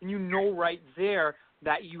yourself, and you know right there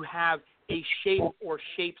that you have a shape or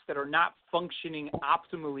shapes that are not functioning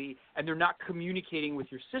optimally and they're not communicating with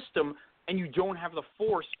your system, and you don't have the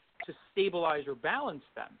force to stabilize or balance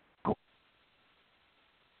them.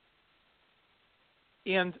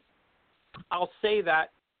 And I'll say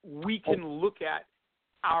that we can look at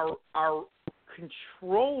our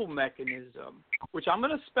control mechanism, which I'm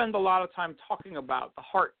going to spend a lot of time talking about, the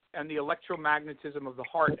heart and the electromagnetism of the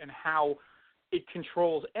heart and how it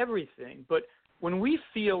controls everything. But when we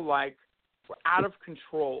feel like we're out of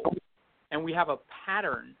control and we have a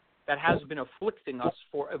pattern that has been afflicting us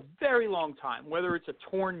for a very long time, whether it's a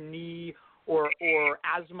torn knee or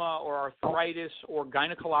asthma or arthritis or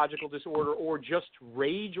gynecological disorder or just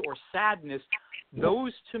rage or sadness,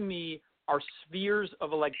 those to me are spheres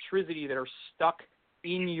of electricity that are stuck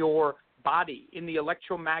in your body, in the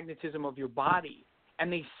electromagnetism of your body.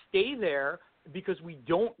 And they stay there because we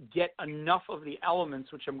don't get enough of the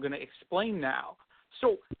elements, which I'm going to explain now.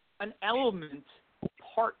 So an element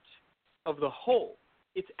part of the whole,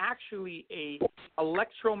 it's actually a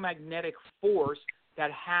electromagnetic force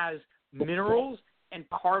that has minerals and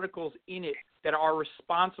particles in it that are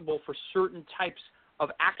responsible for certain types of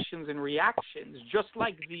actions and reactions. Just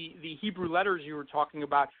like the Hebrew letters you were talking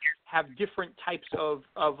about have different types of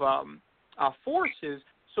forces,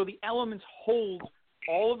 so the elements hold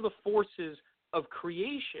all of the forces of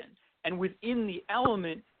creation. And within the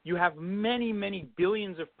element, you have many, many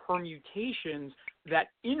billions of permutations that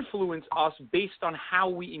influence us based on how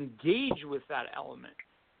we engage with that element.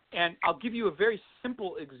 And I'll give you a very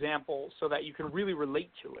simple example so that you can really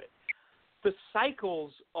relate to it. The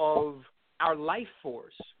cycles of our life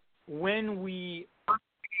force, when we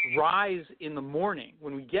rise in the morning,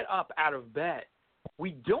 when we get up out of bed,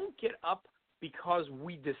 we don't get up because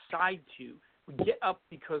we decide to. We get up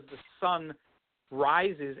because the sun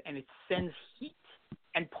rises and it sends heat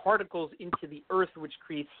and particles into the earth, which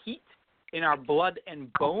creates heat in our blood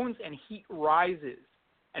and bones, and heat rises.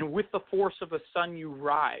 And with the force of the sun, you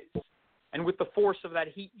rise. And with the force of that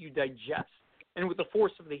heat, you digest. And with the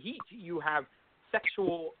force of the heat, you have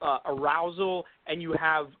sexual arousal, and you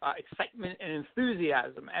have excitement and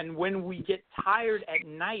enthusiasm. And when we get tired at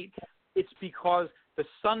night, it's because the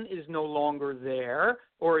sun is no longer there,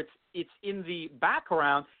 or it's in the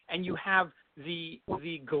background, and you have the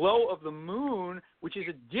glow of the moon, which is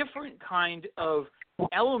a different kind of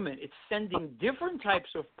element. It's sending different types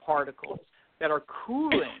of particles that are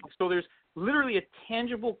cooling. So there's literally a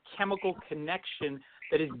tangible chemical connection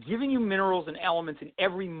that is giving you minerals and elements in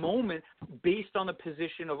every moment based on the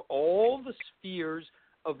position of all the spheres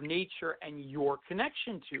of nature and your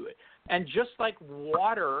connection to it. And just like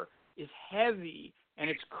water is heavy and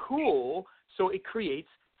it's cool, so it creates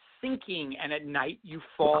sinking, and at night you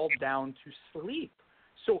fall down to sleep.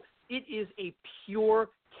 So it is a pure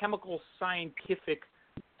chemical scientific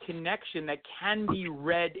connection that can be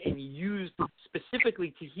read and used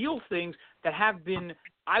specifically to heal things that have been,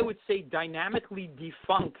 I would say, dynamically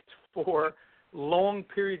defunct for long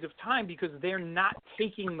periods of time because they're not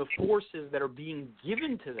taking the forces that are being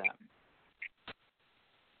given to them.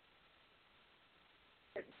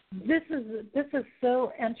 This is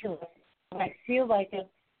so interesting. I feel like it's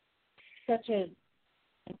such a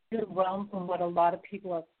good realm from what a lot of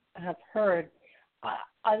people have heard.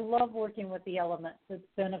 I love working with the elements. It's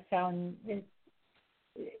been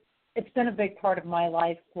a big part of my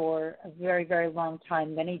life for a very, very long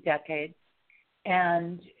time, many decades.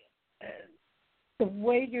 And the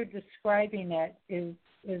way you're describing it is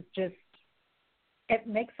just, it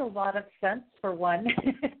makes a lot of sense, for one,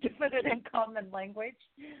 to put it in common language.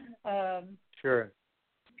 Sure.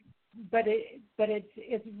 But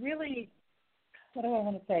it's really, what do I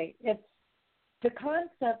want to say? It's the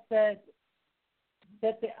concept that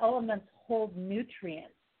the elements hold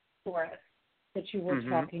nutrients for us that you were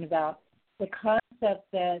talking about. The concept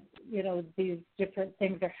that, these different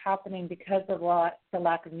things are happening because of the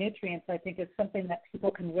lack of nutrients, I think is something that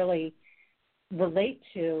people can really relate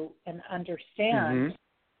to and understand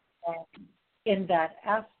in that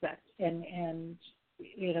aspect. And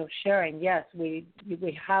sharing, yes, we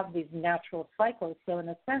have these natural cycles. So in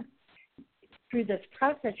a sense, through this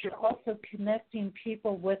process, you're also connecting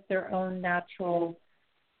people with their own natural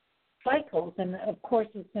cycles. And, of course,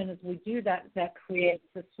 as soon as we do that, that creates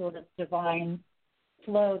a sort of divine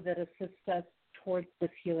flow that assists us towards this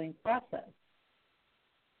healing process.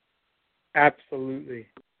 Absolutely.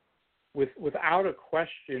 Without a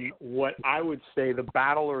question, what I would say the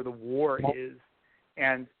battle or the war is,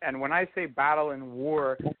 and when I say battle and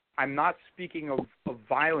war, I'm not speaking of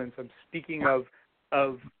violence. I'm speaking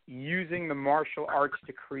of using the martial arts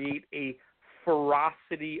to create a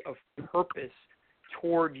ferocity of purpose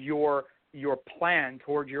toward your plan,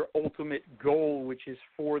 toward your ultimate goal, which is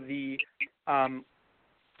for the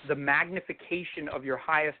magnification of your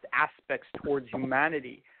highest aspects towards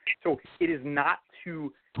humanity. So it is not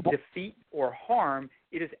to defeat or harm.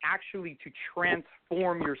 It is actually to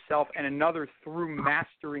transform yourself and another through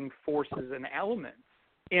mastering forces and elements.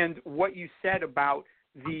 And what you said about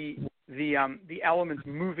the elements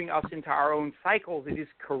moving us into our own cycles, it is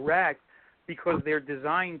correct because they're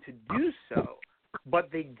designed to do so, but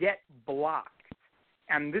they get blocked.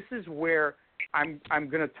 And this is where I'm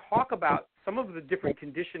going to talk about some of the different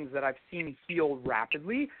conditions that I've seen heal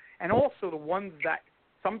rapidly, and also the ones that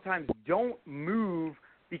sometimes don't move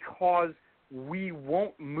because we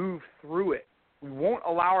won't move through it. We won't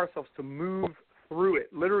allow ourselves to move through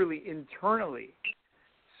it, literally internally.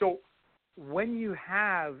 So when you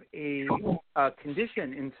have a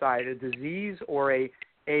condition inside, a disease or a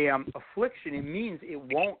affliction, it means it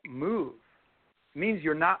won't move. It means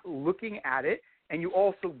you're not looking at it, and you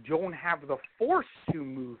also don't have the force to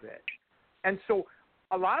move it. And so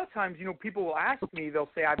a lot of times, people will ask me, they'll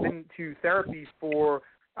say, I've been to therapy for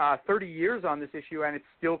 30 years on this issue, and it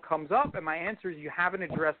still comes up. And my answer is you haven't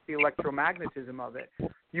addressed the electromagnetism of it.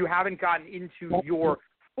 You haven't gotten into your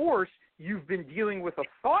force. You've been dealing with a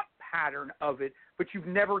thought pattern of it, but you've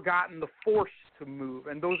never gotten the force to move.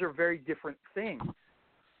 And those are very different things.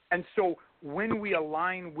 And so when we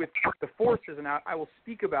align with the forces, and I will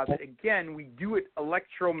speak about that again, we do it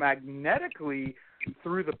electromagnetically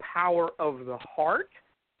through the power of the heart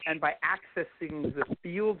and by accessing the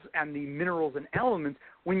fields and the minerals and elements.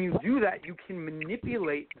 When you do that, you can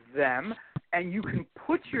manipulate them, and you can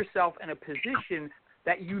put yourself in a position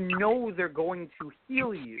that you know they're going to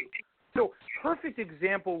heal you. So perfect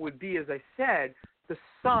example would be, as I said, the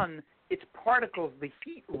sun, its particles, the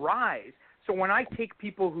heat rise. So when I take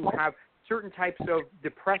people who have certain types of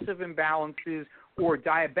depressive imbalances or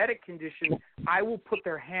diabetic conditions, I will put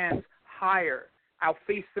their hands higher. I'll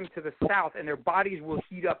face them to the south, and their bodies will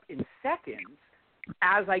heat up in seconds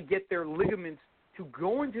as I get their ligaments to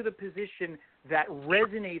go into the position that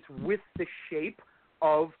resonates with the shape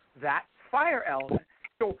of that fire element.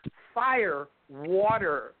 So fire,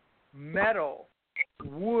 water, metal,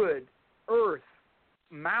 wood, earth,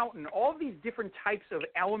 mountain, all of these different types of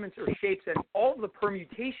elements or shapes and all the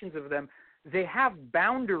permutations of them, they have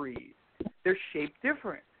boundaries. They're shaped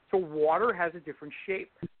different. So water has a different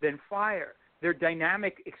shape than fire. Their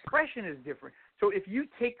dynamic expression is different. So if you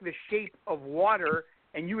take the shape of water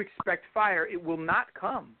and you expect fire, it will not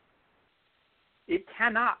come. It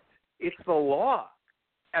cannot. It's the law.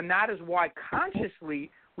 And that is why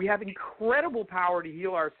consciously we have incredible power to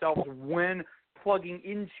heal ourselves when plugging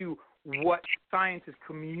into what science is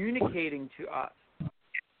communicating to us.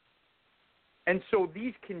 And so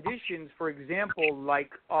these conditions, for example,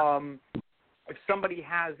 like if somebody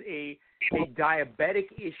has a diabetic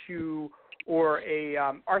issue or a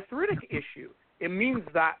arthritic issue, it means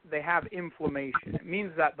that they have inflammation. It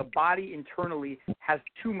means that the body internally has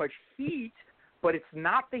too much heat, but it's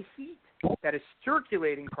not the heat that is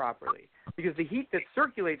circulating properly, because the heat that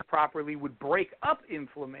circulates properly would break up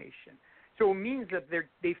inflammation. So it means that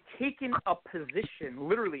they've taken a position,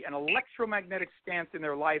 literally an electromagnetic stance in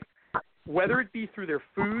their life, whether it be through their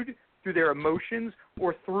food, through their emotions,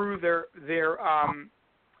 or through their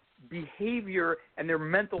behavior and their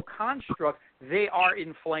mental construct. They are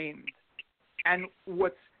inflamed. And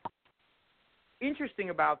what's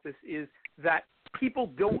interesting about this is that people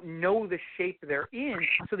don't know the shape they're in,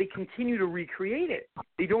 so they continue to recreate it.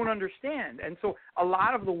 They don't understand. And so a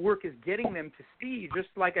lot of the work is getting them to see, just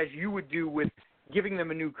like as you would do with giving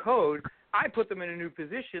them a new code. I put them in a new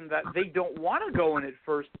position that they don't want to go in at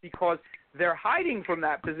first because they're hiding from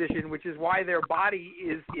that position, which is why their body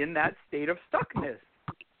is in that state of stuckness.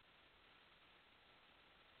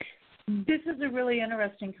 This is a really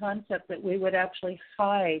interesting concept that we would actually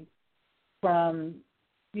hide from,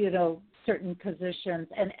 certain positions.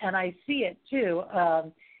 And I see it, too,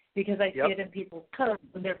 because I see it in people's codes.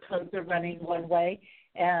 When their codes are running one way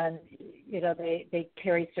and, they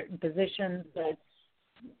carry certain positions that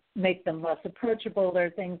make them less approachable or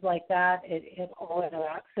things like that. It all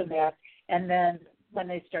interacts in there. And then when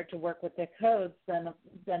they start to work with their codes, then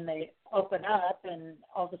they open up, and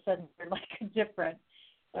all of a sudden they're like a different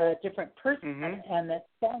person. Mm-hmm. And it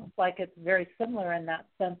sounds like it's very similar in that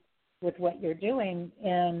sense with what you're doing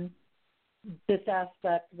in this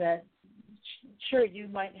aspect that, sure, you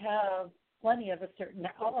might have plenty of a certain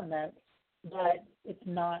element, but it's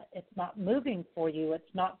not moving for you.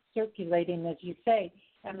 It's not circulating, as you say.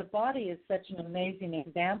 And the body is such an amazing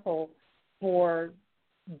example for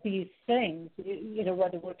these things,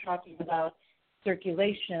 whether we're talking about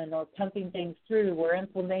circulation or pumping things through or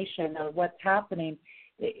inflammation or what's happening.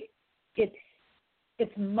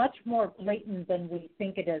 It's much more blatant than we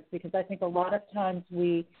think it is, because I think a lot of times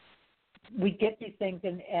we get these things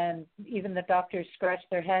and even the doctors scratch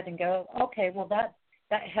their head and go, okay, well that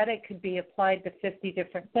headache could be applied to 50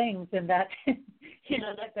 different things, and that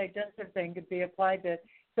that digestive thing could be applied to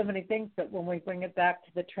so many things, but when we bring it back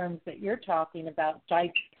to the terms that you're talking about,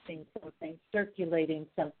 digesting something, circulating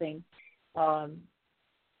something,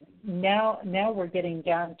 now we're getting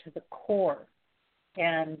down to the core,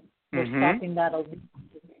 and we're stopping that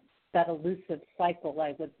elusive cycle,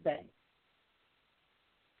 I would say.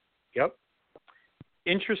 Yep.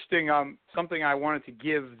 Interesting. Something I wanted to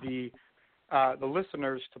give the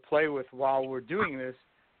listeners to play with while we're doing this.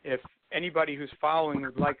 If anybody who's following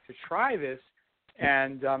would like to try this,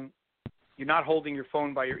 and you're not holding your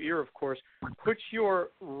phone by your ear, of course, put your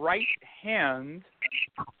right hand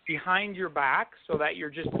behind your back so that you're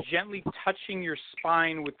just gently touching your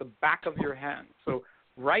spine with the back of your hand. So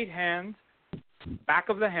right hand, back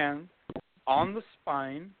of the hand, on the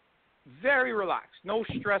spine, very relaxed, no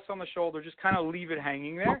stress on the shoulder, just kind of leave it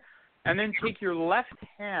hanging there. And then take your left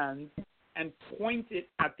hand and point it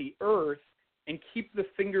at the earth and keep the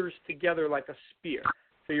fingers together like a spear.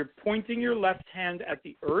 So you're pointing your left hand at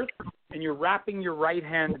the earth and you're wrapping your right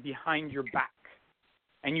hand behind your back.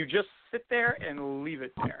 And you just sit there and leave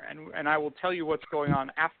it there. And I will tell you what's going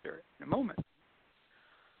on after in a moment.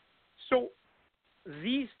 So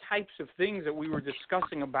these types of things that we were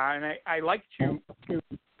discussing about, and I like to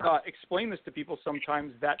explain this to people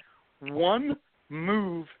sometimes, that one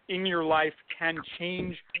move in your life can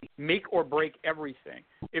change, make or break everything.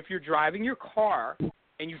 If you're driving your car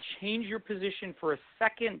and you change your position for a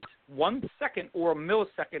second, 1 second or a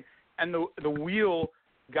millisecond, and the wheel,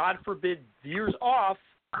 God forbid, veers off,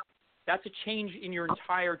 that's a change in your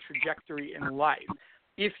entire trajectory in life.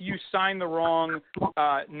 If you sign the wrong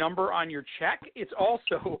number on your check, it's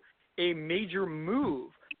also a major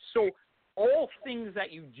move. So all things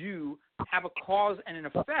that you do have a cause and an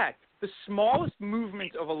effect. The smallest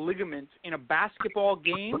movement of a ligament in a basketball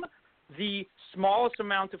game, the smallest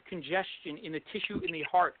amount of congestion in the tissue in the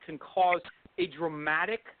heart can cause a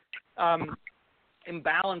dramatic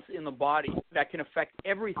imbalance in the body that can affect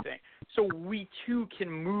everything. So we too can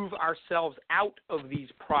move ourselves out of these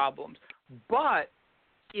problems. But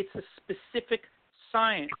it's a specific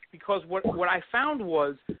science, because what I found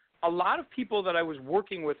was a lot of people that I was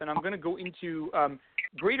working with, and I'm going to go into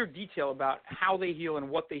greater detail about how they heal and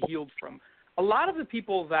what they healed from. A lot of the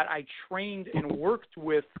people that I trained and worked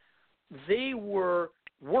with, they were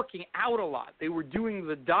working out a lot. They were doing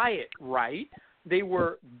the diet right. They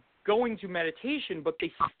were going to meditation, but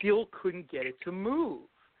they still couldn't get it to move.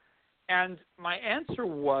 And my answer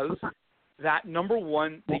was that, number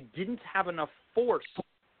one, they didn't have enough force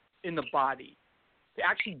in the body. They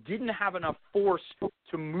actually didn't have enough force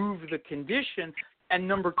to move the condition. And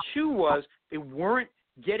number two was they weren't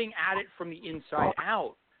getting at it from the inside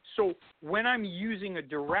out. So when I'm using a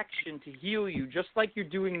direction to heal you, just like you're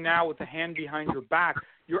doing now with the hand behind your back,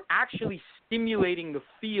 you're actually stimulating the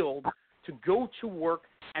field to go to work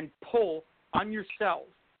and pull on yourself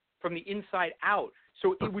from the inside out.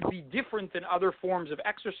 So it would be different than other forms of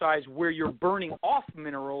exercise where you're burning off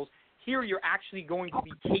minerals. Here you're actually going to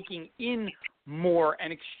be taking in more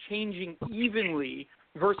and exchanging evenly,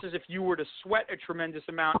 versus if you were to sweat a tremendous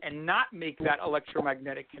amount and not make that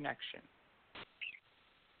electromagnetic connection.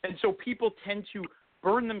 And so people tend to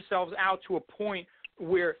burn themselves out to a point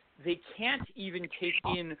where they can't even take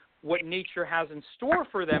in what nature has in store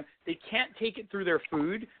for them. They can't take it through their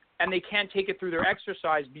food, and they can't take it through their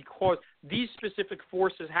exercise, because these specific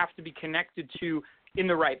forces have to be connected to in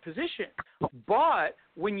the right position. But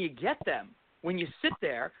when you get them, when you sit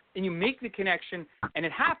there and you make the connection and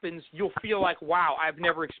it happens, you'll feel like, wow, I've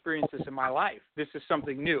never experienced this in my life. This is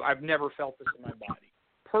something new. I've never felt this in my body.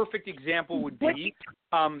 Perfect example would be,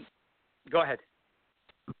 go ahead.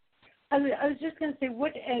 I was just going to say,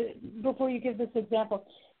 before you give this example,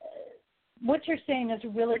 what you're saying is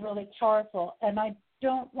really, really powerful, and I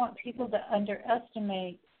don't want people to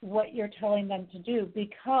underestimate what you're telling them to do,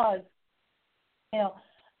 because,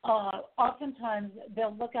 oftentimes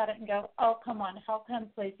they'll look at it and go, oh, come on, how can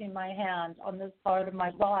placing my hand on this part of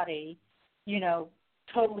my body,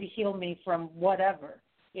 totally heal me from whatever,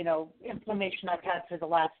 inflammation I've had for the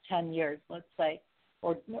last 10 years, let's say,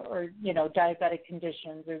 or diabetic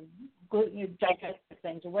conditions or digestive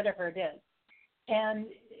things or whatever it is. And,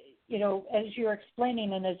 as you're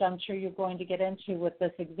explaining, and as I'm sure you're going to get into with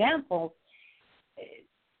this example,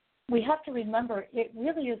 we have to remember it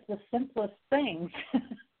really is the simplest things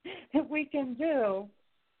that we can do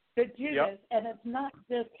to do this. And it's not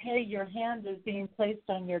just, hey, your hand is being placed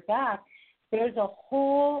on your back. There's a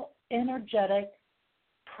whole energetic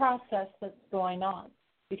process that's going on.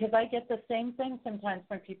 Because I get the same thing sometimes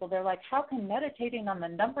from people. They're like, how can meditating on the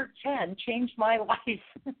number 10 change my life?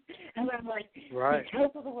 And I'm like, right.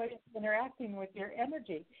 Because of the way it's interacting with your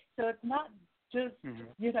energy. So it's not just,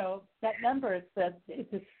 that number.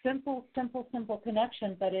 It's a simple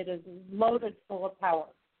connection, but it is loaded full of power.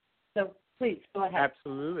 So please, go ahead.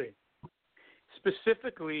 Absolutely.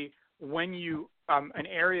 Specifically, when you, an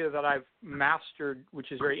area that I've mastered,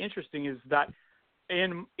 which is very interesting, is that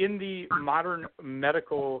in the modern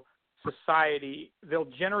medical society, they'll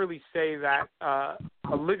generally say that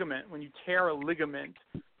a ligament, when you tear a ligament,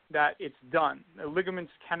 that it's done. The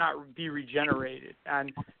ligaments cannot be regenerated.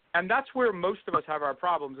 And that's where most of us have our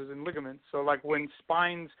problems, is in ligaments. So like when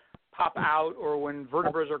spines pop out, or when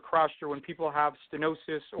vertebrae are crushed, or when people have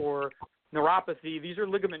stenosis or neuropathy, these are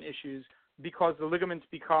ligament issues because the ligaments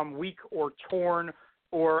become weak or torn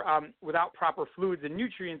or without proper fluids and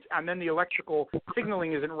nutrients, and then the electrical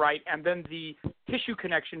signaling isn't right, and then the tissue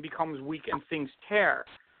connection becomes weak and things tear.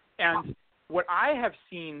 And what I have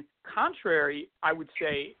seen, contrary, I would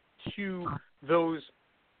say, to those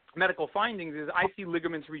medical findings, is I see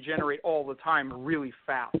ligaments regenerate all the time really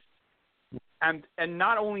fast. And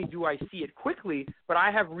not only do I see it quickly, but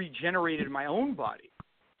I have regenerated my own body,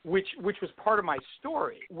 which was part of my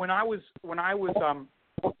story. When I was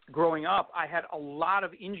growing up, I had a lot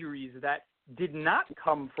of injuries that did not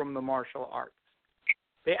come from the martial arts.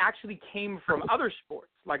 They actually came from other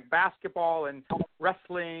sports like basketball and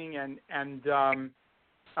wrestling and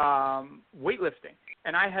weightlifting.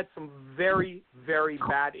 And I had some very, very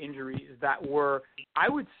bad injuries that were, I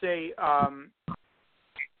would say,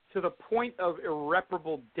 to the point of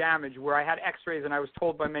irreparable damage, where I had x-rays and I was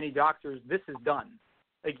told by many doctors, this is done.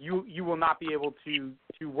 Like, you will not be able to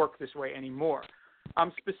work this way anymore.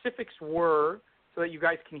 Specifics were, so that you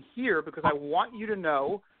guys can hear, because I want you to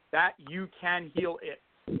know that you can heal it.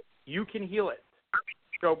 You can heal it.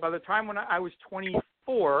 So by the time when I was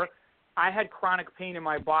 24, I had chronic pain in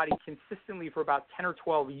my body consistently for about 10 or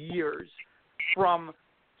 12 years, from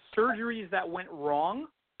surgeries that went wrong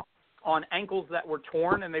on ankles that were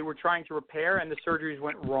torn and they were trying to repair and the surgeries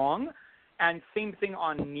went wrong, and same thing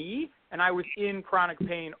on knee, and I was in chronic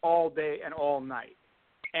pain all day and all night.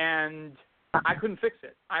 And I couldn't fix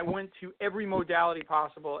it. I went to every modality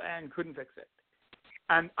possible and couldn't fix it.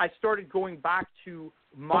 And I started going back to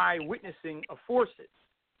my witnessing of forces,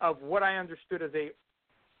 of what I understood as a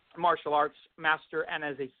martial arts master and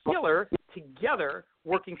as a healer, together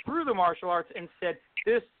working through the martial arts, and said,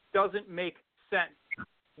 this doesn't make sense.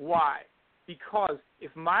 Why? Because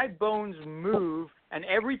if my bones move, and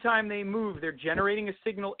every time they move, they're generating a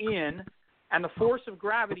signal in, and the force of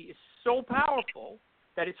gravity is so powerful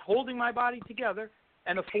that it's holding my body together,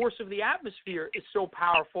 and the force of the atmosphere is so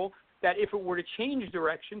powerful that if it were to change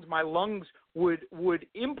directions, my lungs would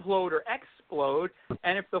implode or explode,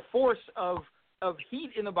 and if the force of heat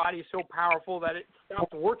in the body is so powerful that it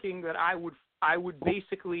stopped working, that I would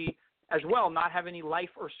basically as well not have any life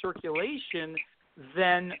or circulation,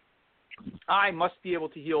 then I must be able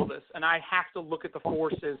to heal this, and I have to look at the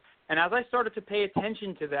forces. And as I started to pay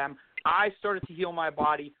attention to them, I started to heal my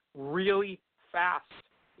body really fast,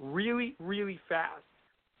 really, really fast,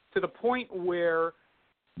 to the point where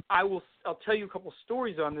I'll tell you a couple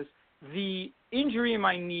stories on this. The injury in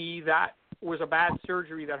my knee that was a bad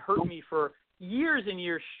surgery that hurt me for years and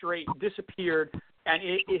years straight disappeared, and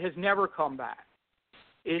it has never come back.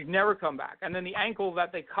 It has never come back. And then the ankle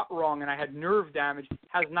that they cut wrong and I had nerve damage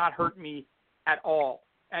has not hurt me at all.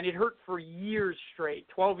 And it hurt for years straight,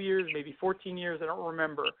 12 years, maybe 14 years, I don't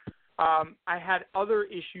remember. I had other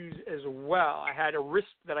issues as well. I had a wrist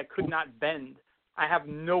that I could not bend. I have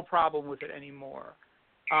no problem with it anymore.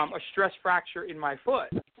 A stress fracture in my foot.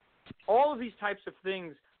 All of these types of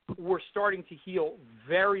things were starting to heal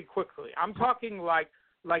very quickly. I'm talking like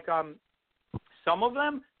some of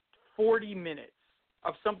them 40 minutes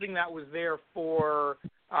of something that was there for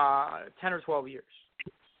 10 or 12 years.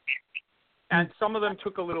 And some of them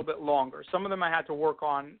took a little bit longer. Some of them I had to work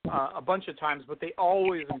on a bunch of times, but they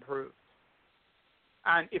always improved.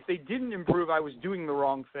 And if they didn't improve, I was doing the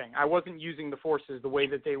wrong thing. I wasn't using the forces the way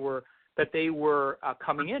that they were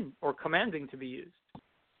coming in or commanding to be used.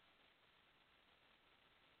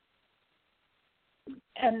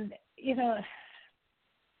 And,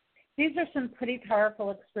 these are some pretty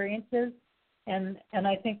powerful experiences. And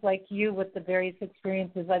I think, like you, with the various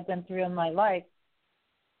experiences I've been through in my life,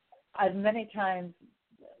 I've many times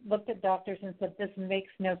looked at doctors and said, this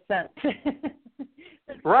makes no sense.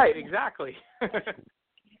 Right, exactly.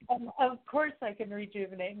 Of course I can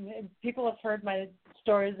rejuvenate. And people have heard my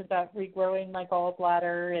stories about regrowing my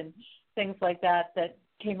gallbladder and things like that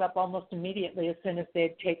came up almost immediately as soon as they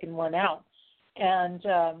had taken one out. And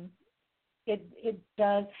it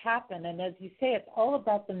does happen. And as you say, it's all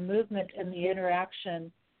about the movement and the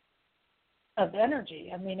interaction of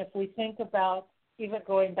energy. I mean, if we think about, even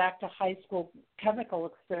going back to high school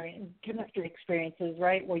chemistry experiences,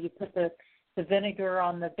 right, where you put the vinegar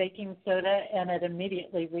on the baking soda and it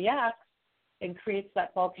immediately reacts and creates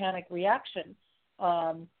that volcanic reaction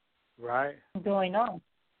going on.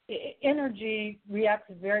 Energy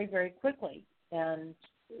reacts very, very quickly, and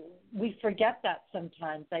we forget that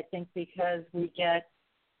sometimes, I think, because we get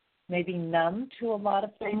maybe numb to a lot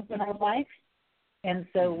of things in our life, and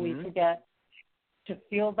so we forget to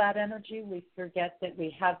feel that energy. We forget that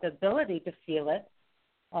we have the ability to feel it.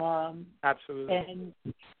 Absolutely.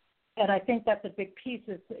 And I think that's a big piece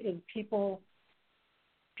is people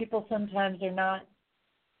sometimes are not,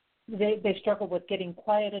 they struggle with getting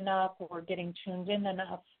quiet enough or getting tuned in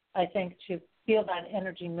enough, I think, to feel that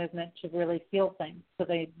energy movement, to really feel things. So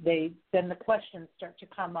then the questions start to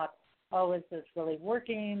come up. Oh, is this really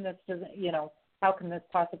working? This doesn't, how can this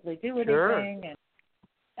possibly do anything? Sure.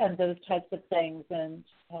 And those types of things, and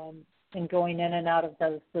going in and out of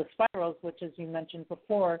those spirals, which, as you mentioned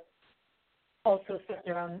before, also set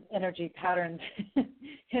their own energy patterns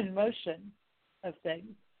in motion of things.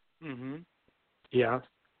 Yeah.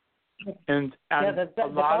 And the a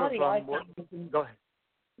lot body, of go ahead.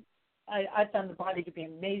 I found the body to be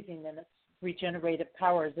amazing in its regenerative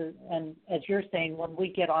powers, and as you're saying, when we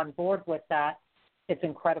get on board with that, it's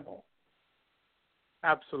incredible.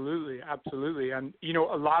 Absolutely. And,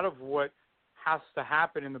 a lot of what has to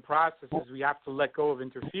happen in the process is we have to let go of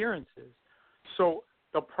interferences. So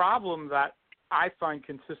the problem that I find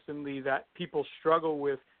consistently that people struggle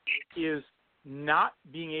with is not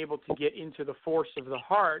being able to get into the force of the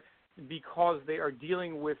heart because they are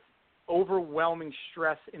dealing with overwhelming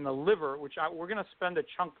stress in the liver, which we're going to spend a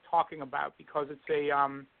chunk talking about because it's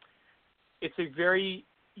a very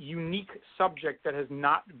unique subject that has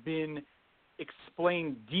not been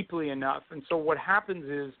explained deeply enough. And so what happens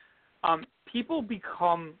is people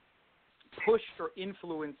become pushed or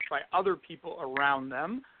influenced by other people around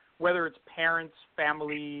them, whether it's parents,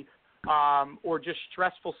 family, or just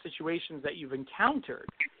stressful situations that you've encountered.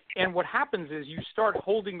 And what happens is you start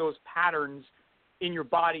holding those patterns in your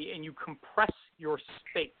body and you compress your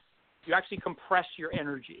space. You actually compress your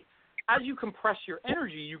energy. As you compress your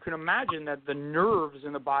energy, you can imagine that the nerves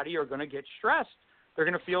in the body are going to get stressed. They're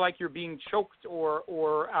going to feel like you're being choked or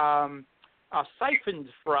siphoned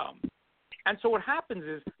from. And so what happens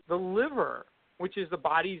is the liver, which is the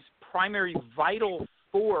body's primary vital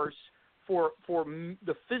force for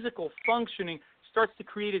the physical functioning, starts to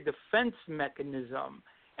create a defense mechanism.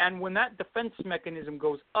 And when that defense mechanism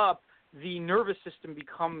goes up, the nervous system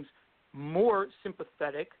becomes more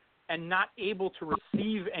sympathetic and not able to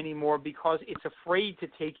receive anymore because it's afraid to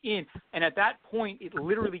take in. And at that point, it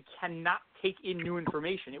literally cannot take in new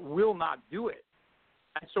information. It will not do it.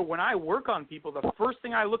 And so when I work on people, the first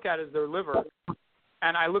thing I look at is their liver,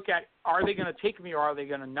 and I look at, are they going to take me or are they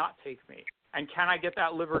going to not take me? And can I get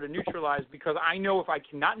that liver to neutralize? Because I know if I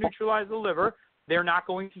cannot neutralize the liver, they're not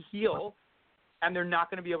going to heal, and they're not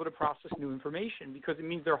going to be able to process new information because it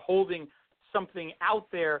means they're holding something out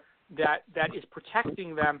there that is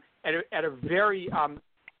protecting them at a very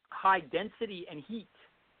high density and heat.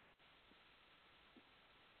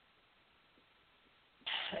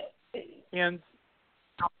 And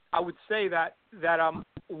I would say that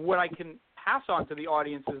what I can pass on to the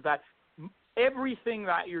audience is that everything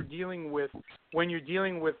that you're dealing with when you're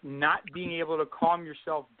dealing with not being able to calm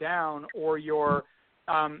yourself down or your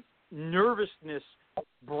nervousness,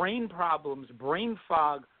 brain problems, brain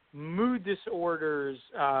fog, mood disorders,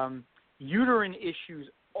 uterine issues,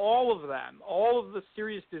 all of them, all of the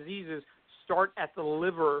serious diseases start at the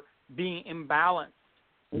liver being imbalanced.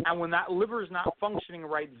 And when that liver is not functioning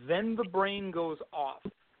right, then the brain goes off.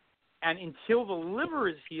 And until the liver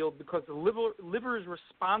is healed, because the liver is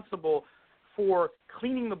responsible for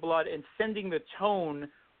cleaning the blood and sending the tone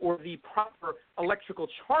or the proper electrical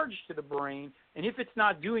charge to the brain, and if it's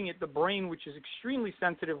not doing it, the brain, which is extremely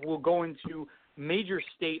sensitive, will go into major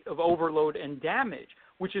state of overload and damage,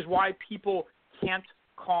 which is why people can't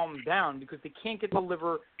calm down, because they can't get the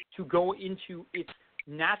liver to go into its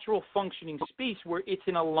natural functioning space where it's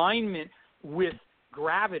in alignment with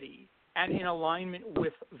gravity and in alignment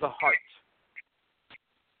with the heart.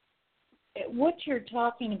 What you're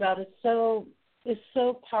talking about is so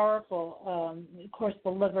powerful. Of course, the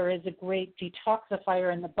liver is a great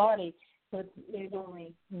detoxifier in the body, so it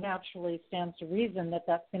only naturally stands to reason that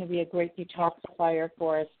that's going to be a great detoxifier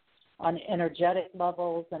for us on energetic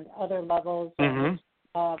levels and other levels. Mm-hmm.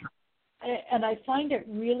 And I find it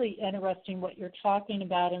really interesting what you're talking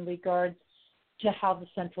about in regards to how the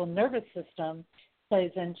central nervous system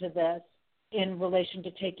plays into this in relation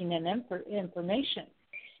to taking in information.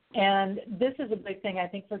 And this is a big thing, I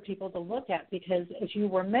think, for people to look at, because as you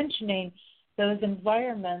were mentioning, those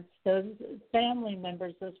environments, those family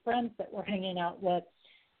members, those friends that we're hanging out with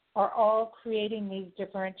are all creating these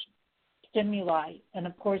different stimuli. And,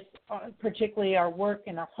 of course, particularly our work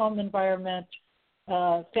and our home environment,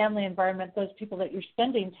 family environment, those people that you're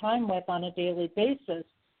spending time with on a daily basis,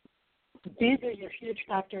 these are your huge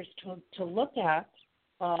factors to look at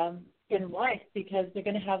in life, because they're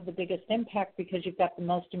going to have the biggest impact because you've got the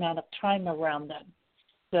most amount of time around them.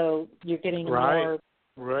 So you're getting a more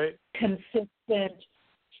consistent,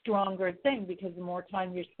 stronger thing, because the more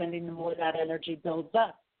time you're spending, the more that energy builds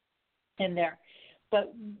up in there.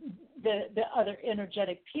 But the other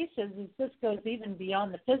energetic pieces is this goes even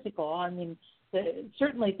beyond the physical. I mean,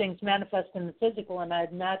 certainly things manifest in the physical, and I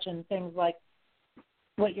imagine things like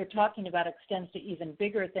what you're talking about extends to even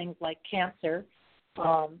bigger things like cancer.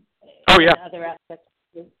 And other aspects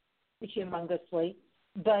humongously.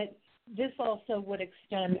 But this also would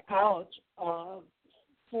extend out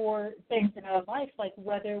for things in our life, like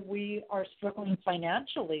whether we are struggling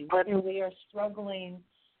financially, whether we are struggling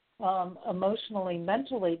emotionally,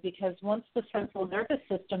 mentally, because once the central nervous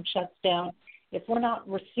system shuts down, if we're not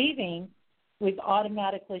receiving, we've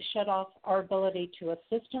automatically shut off our ability to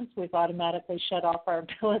assistance. We've automatically shut off our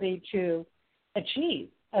ability to achieve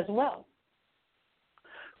as well.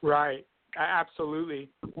 Right. Absolutely.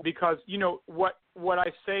 Because, you know, what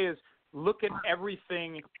I say is look at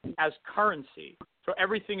everything as currency. So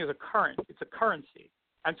everything is a current. It's a currency.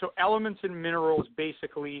 And so elements and minerals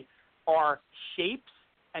basically are shapes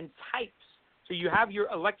and types. So you have your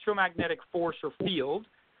electromagnetic force or field.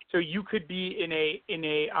 So you could be in a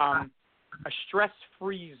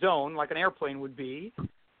stress-free zone, like an airplane would be,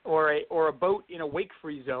 or a boat in a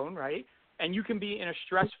wake-free zone, right? And you can be in a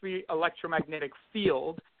stress-free electromagnetic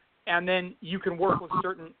field, and then you can work with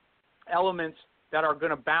certain elements that are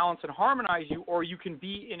going to balance and harmonize you, or you can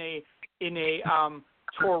be in a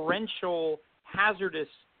torrential, hazardous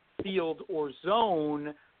field or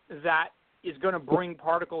zone that is going to bring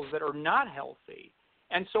particles that are not healthy.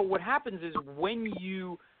 And so what happens is when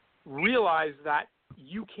you realize that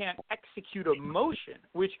you can't execute a motion,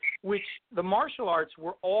 which the martial arts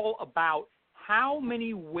were all about, how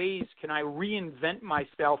many ways can I reinvent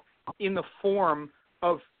myself in the form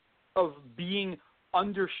of being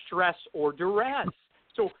under stress or duress.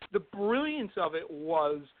 So the brilliance of it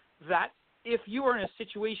was that if you are in a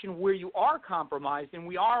situation where you are compromised, and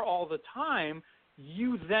we are all the time,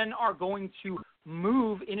 you then are going to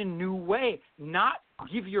move in a new way, not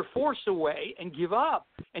give your force away and give up,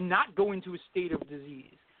 and not go into a state of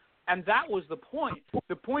disease. And that was the point.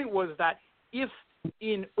 The point was that if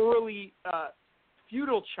in early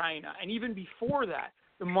feudal China, and even before that,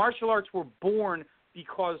 the martial arts were born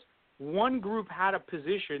because one group had a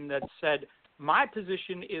position that said, my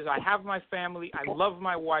position is I have my family, I love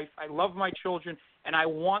my wife, I love my children, and I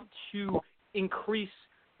want to increase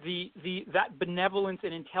that benevolence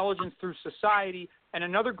and intelligence through society. And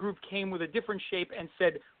another group came with a different shape and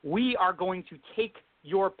said, we are going to take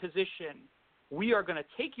your position. We are going to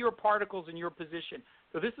take your particles in your position.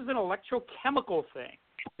 So this is an electrochemical thing.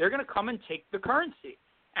 They're going to come and take the currency.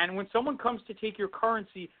 And when someone comes to take your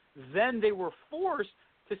currency, then they were forced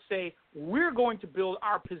to say, we're going to build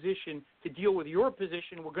our position to deal with your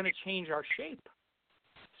position. We're going to change our shape.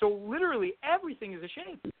 So literally everything is a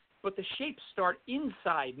shape, but the shapes start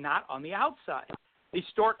inside, not on the outside. They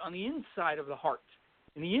start on the inside of the heart,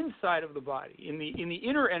 in the inside of the body, in the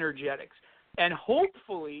inner energetics. And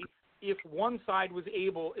hopefully, if one side was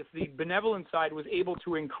able, if the benevolent side was able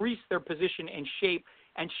to increase their position and shape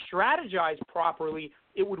and strategize properly,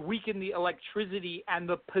 it would weaken the electricity and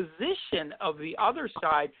the position of the other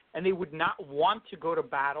side, and they would not want to go to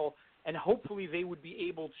battle, and hopefully they would be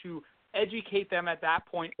able to educate them at that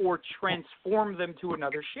point or transform them to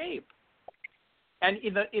another shape. And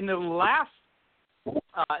in the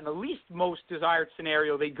least most desired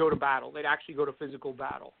scenario, they'd go to battle. They'd actually go to physical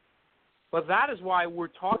battle. But that is why we're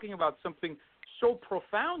talking about something so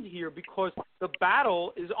profound here, because the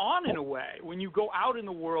battle is on in a way. When you go out in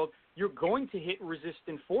the world, you're going to hit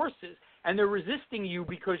resistant forces, and they're resisting you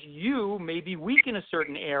because you may be weak in a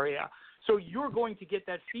certain area. So you're going to get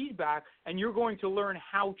that feedback, and you're going to learn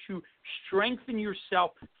how to strengthen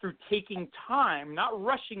yourself through taking time, not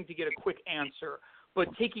rushing to get a quick answer, but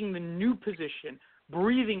taking the new position,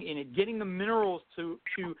 breathing in it, getting the minerals to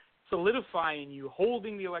solidify in you,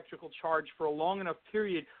 holding the electrical charge for a long enough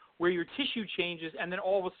period where your tissue changes, and then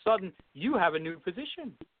all of a sudden you have a new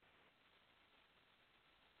position.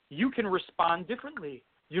 You can respond differently.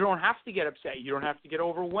 You don't have to get upset. You don't have to get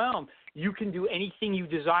overwhelmed. You can do anything you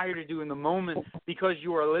desire to do in the moment because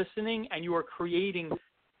you are listening and you are creating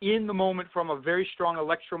in the moment from a very strong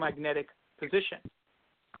electromagnetic position.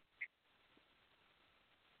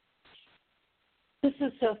 This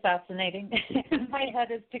is so fascinating. My head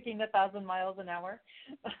is ticking 1,000 miles an hour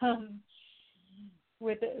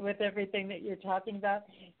with everything that you're talking about.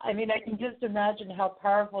 I mean, I can just imagine how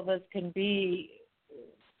powerful this can be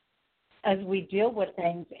as we deal with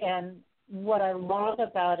things. And what I love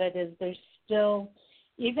about it is there's still,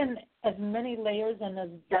 even as many layers and as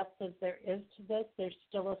depth as there is to this, there's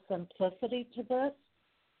still a simplicity to this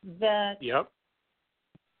that, Yep.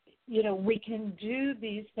 you know, we can do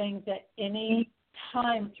these things at any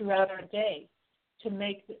time throughout our day to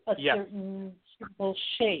make a certain simple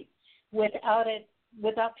shape without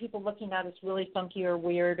people looking at us really funky or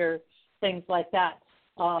weird or things like that.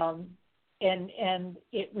 And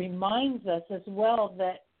it reminds us as well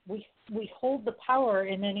that we hold the power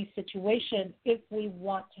in any situation if we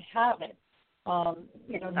want to have it.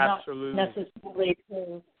 You know, Absolutely. Not necessarily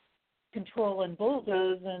to control and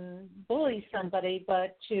bulldoze and bully somebody,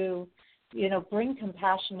 but to, you know, bring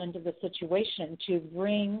compassion into the situation, to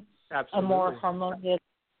bring a more harmonious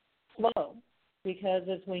flow. Because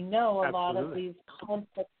as we know, a lot of these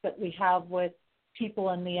conflicts that we have with people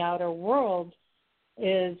in the outer world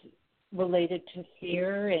is related to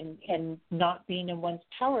fear and not being in one's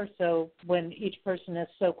power. So when each person is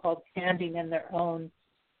so-called standing in their own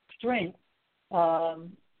strength,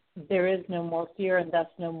 there is no more fear and thus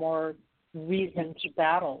no more reason to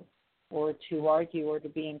battle or to argue or to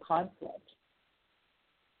be in conflict.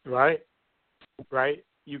 Right.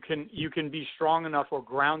 You can be strong enough or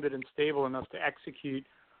grounded and stable enough to execute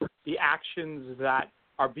the actions that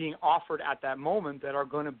are being offered at that moment that are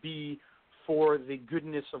going to be for the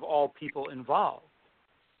goodness of all people involved.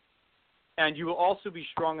 And you will also be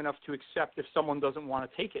strong enough to accept if someone doesn't want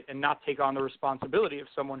to take it and not take on the responsibility of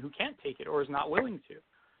someone who can't take it or is not willing to,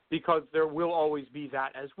 because there will always be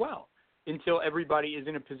that as well until everybody is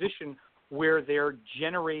in a position where they're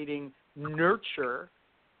generating nurture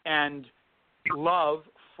and love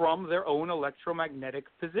from their own electromagnetic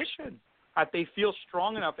position, that they feel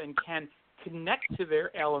strong enough and can connect to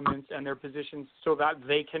their elements and their positions so that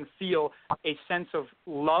they can feel a sense of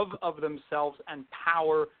love of themselves and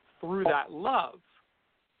power through that love.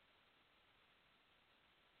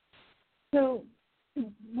 So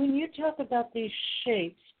when you talk about these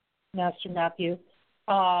shapes, Master Matthew,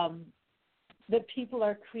 that people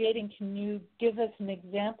are creating, can you give us an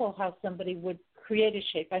example how somebody would create a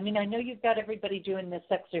shape? I mean, I know you've got everybody doing this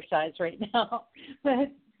exercise right now.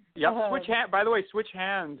 But, switch hand. By the way, switch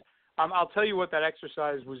hands. I'll tell you what that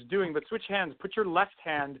exercise was doing, but switch hands. Put your left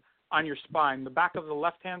hand on your spine, the back of the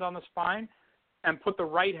left hand on the spine, and put the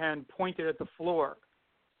right hand pointed at the floor.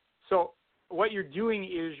 So what you're doing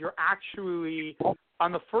is you're actually,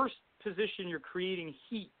 on the first position, you're creating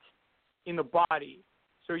heat in the body.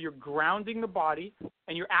 So you're grounding the body,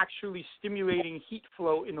 and you're actually stimulating heat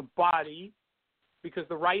flow in the body because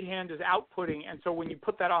the right hand is outputting. And so when you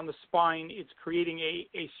put that on the spine, it's creating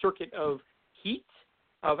a circuit of heat,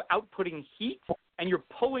 of outputting heat, and you're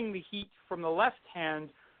pulling the heat from the left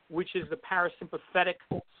hand, which is the parasympathetic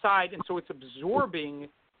side, and so it's absorbing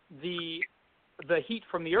the heat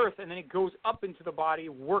from the earth, and then it goes up into the body,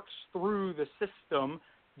 works through the system,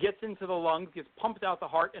 gets into the lungs, gets pumped out the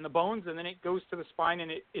heart and the bones, and then it goes to the spine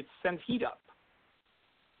and it sends heat up.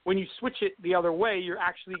 When you switch it the other way, you're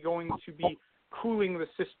actually going to be cooling the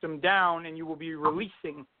system down and you will be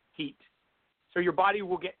releasing heat. So your body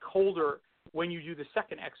will get colder when you do the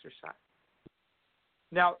second exercise.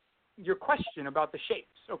 Now, your question about the shapes.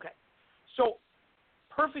 Okay. So,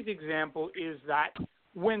 perfect example is that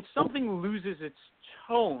when something loses its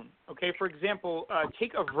tone, okay, for example,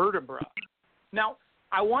 take a vertebra. Now,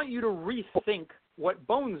 I want you to rethink what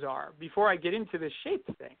bones are before I get into this shape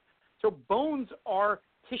thing. So, bones are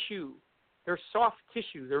tissue. They're soft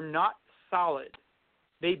tissue. They're not solid.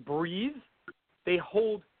 They breathe. They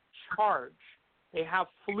hold charge. They have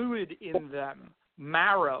fluid in them,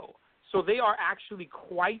 marrow. So they are actually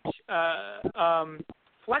quite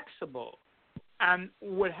flexible. And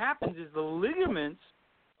what happens is the ligaments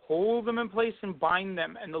hold them in place and bind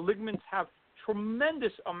them. And the ligaments have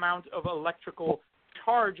tremendous amount of electrical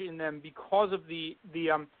charge in them because of the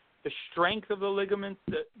strength of the ligaments,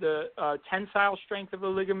 the tensile strength of the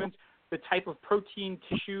ligaments, the type of protein,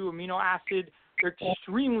 tissue, amino acid. They're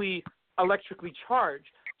extremely electrically charged.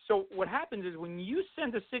 So what happens is when you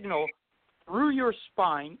send a signal through your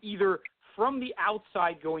spine, either from the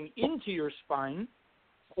outside going into your spine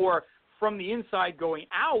or from the inside going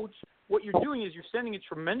out, what you're doing is you're sending a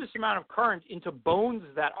tremendous amount of current into bones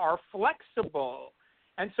that are flexible.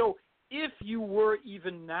 And so if you were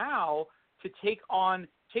even now to take on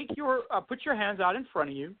put your hands out in front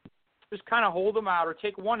of you. Just kind of hold them out, or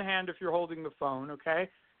take one hand if you're holding the phone, okay?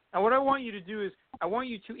 And what I want you to do is I want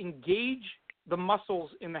you to engage the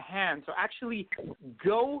muscles in the hand. So actually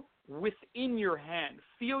go within your hand.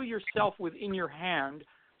 Feel yourself within your hand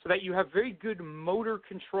so that you have very good motor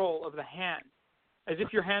control of the hand, as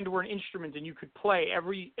if your hand were an instrument and you could play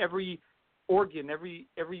every organ, every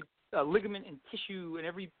ligament and tissue and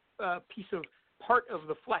every piece of part of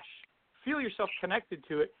the flesh. Feel yourself connected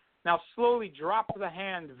to it. Now slowly drop the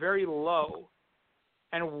hand very low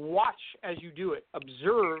and watch as you do it.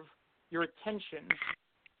 Observe your attention,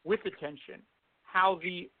 with attention, how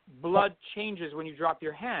the blood changes when you drop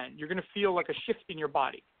your hand. You're going to feel like a shift in your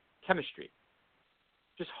body, chemistry.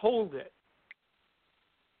 Just hold it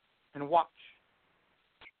and watch.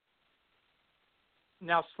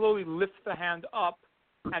 Now slowly lift the hand up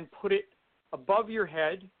and put it above your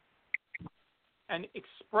head and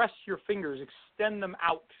express your fingers, extend them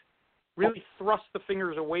out. Really thrust the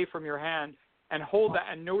fingers away from your hand and hold that,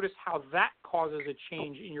 and notice how that causes a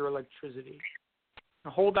change in your electricity.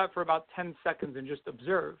 And hold that for about 10 seconds and just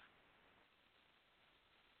observe.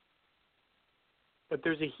 But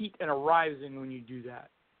there's a heat and a rising when you do that.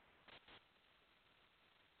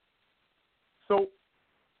 So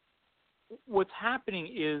what's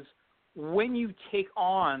happening is when you take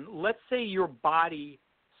on, let's say your body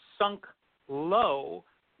sunk low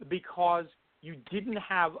because you didn't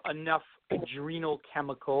have enough adrenal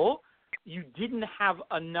chemical, you didn't have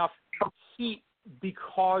enough heat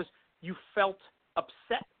because you felt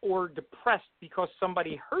upset or depressed because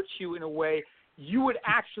somebody hurt you in a way, you would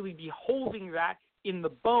actually be holding that in the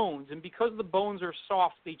bones. And because the bones are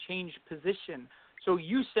soft, they change position. So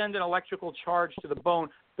you send an electrical charge to the bone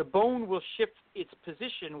will shift its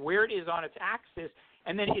position where it is on its axis,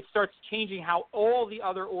 and then it starts changing how all the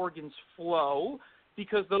other organs flow,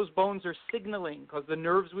 because those bones are signaling, because the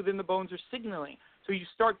nerves within the bones are signaling. So you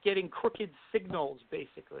start getting crooked signals,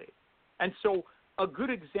 basically. And so a good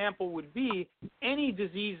example would be any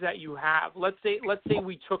disease that you have. Let's say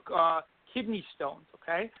we took kidney stones,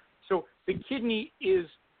 okay? So the kidney is,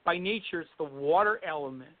 by nature, it's the water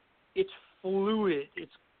element. It's fluid.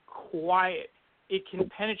 It's quiet. It can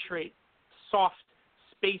penetrate soft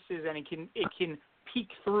spaces, and it can peek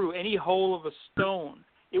through any hole of a stone.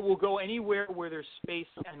 It will go anywhere where there's space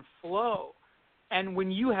and flow. And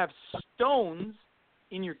when you have stones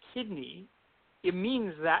in your kidney, it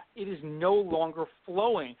means that it is no longer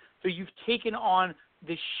flowing. So you've taken on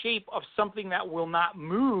the shape of something that will not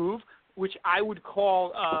move, which I would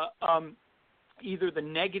call either the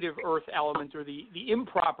negative earth element or the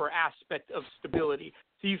improper aspect of stability.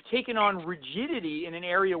 So you've taken on rigidity in an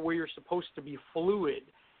area where you're supposed to be fluid.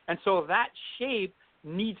 And so that shape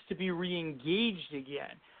needs to be re-engaged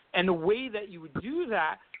again. And the way that you would do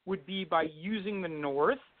that would be by using the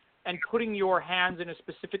north and putting your hands in a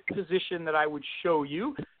specific position that I would show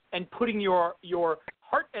you, and putting your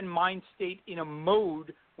heart and mind state in a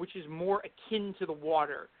mode which is more akin to the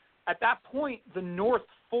water. At that point, the north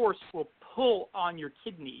force will pull on your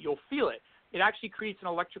kidney. You'll feel it. It actually creates an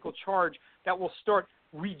electrical charge that will start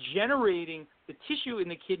regenerating the tissue in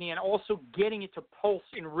the kidney and also getting it to pulse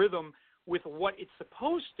in rhythm with what it's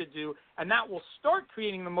supposed to do, and that will start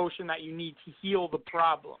creating the motion that you need to heal the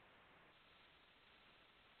problem.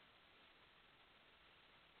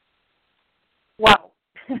 Wow.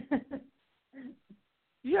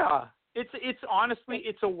 Yeah, it's honestly,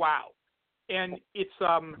 it's a wow, and it's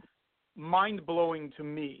mind-blowing to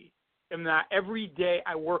me. And that every day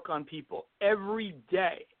I work on people, every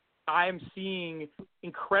day I am seeing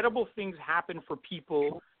incredible things happen for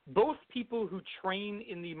people, both people who train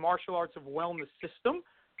in the martial arts of wellness system,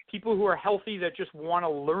 people who are healthy that just want to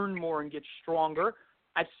learn more and get stronger.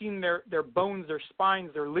 I've seen their bones, their spines,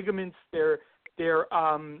 their ligaments, their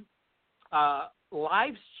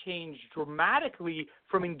lives change dramatically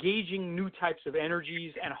from engaging new types of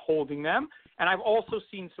energies and holding them. And I've also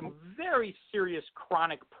seen some very serious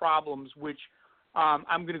chronic problems, which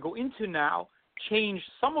I'm going to go into now, change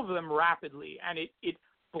some of them rapidly. And it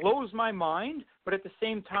blows my mind, but at the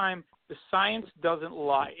same time, the science doesn't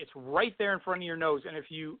lie. It's right there in front of your nose. And if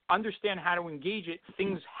you understand how to engage it,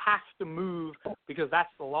 things have to move, because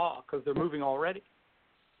that's the law, because they're moving already.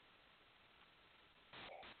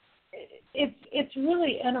 It's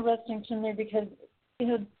really interesting to me, because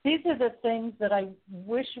these are the things that I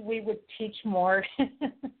wish we would teach more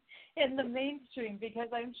in the mainstream, because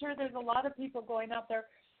I'm sure there's a lot of people going out there,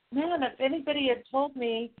 man, if anybody had told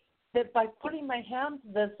me that by putting my hands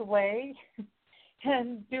this way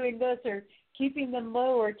and doing this, or keeping them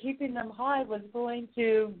low or keeping them high, was going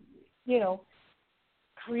to,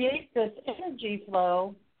 create this energy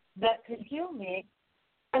flow that could heal me,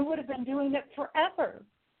 I would have been doing it forever.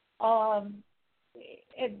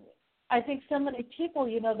 I think so many people,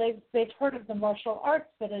 they've heard of the martial arts,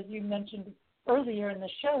 but as you mentioned earlier in the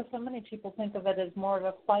show, so many people think of it as more of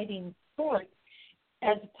a fighting sport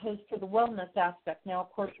as opposed to the wellness aspect. Now,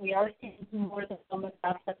 of course, we are seeing more of the wellness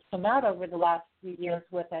aspects come out over the last few years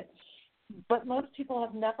with it, but most people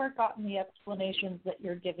have never gotten the explanations that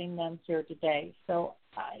you're giving them here today. So,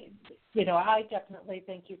 I definitely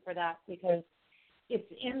thank you for that, because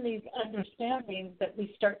it's in these understandings that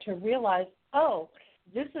we start to realize, oh,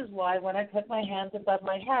 this is why when I put my hands above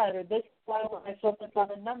my head, or this is why when I focus on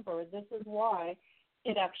a number, or this is why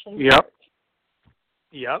it actually works.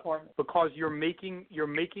 Yep. Because you're making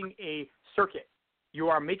a circuit. You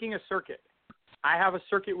are making a circuit. I have a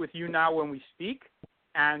circuit with you now when we speak,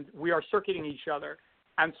 and we are circuiting each other.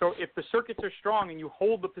 And so if the circuits are strong and you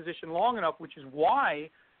hold the position long enough, which is why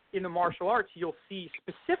in the martial arts you'll see,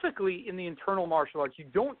 specifically in the internal martial arts, you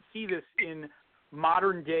don't see this in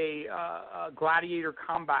modern day gladiator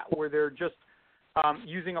combat where they're just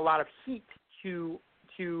using a lot of heat to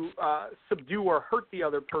subdue or hurt the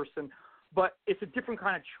other person. But it's a different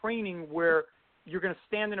kind of training where you're going to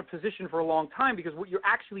stand in a position for a long time, because what you're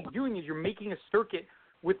actually doing is you're making a circuit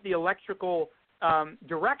with the electrical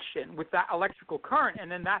direction, with that electrical current, and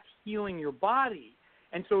then that's healing your body.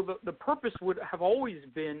 And so the purpose would have always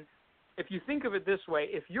been, if you think of it this way,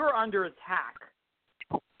 if you're under attack,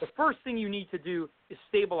 the first thing you need to do is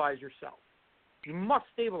stabilize yourself. You must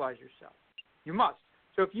stabilize yourself. You must.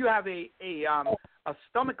 So if you have a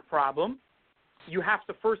stomach problem, you have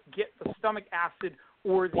to first get the stomach acid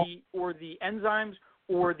or the enzymes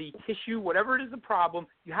or the tissue, whatever it is the problem,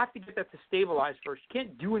 you have to get that to stabilize first. You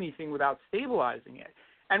can't do anything without stabilizing it.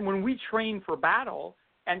 And when we train for battle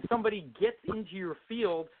and somebody gets into your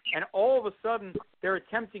field and all of a sudden they're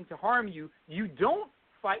attempting to harm you, you don't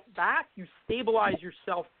fight back. You stabilize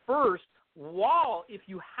yourself first, while if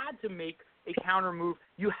you had to make a counter move,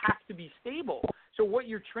 you have to be stable. So what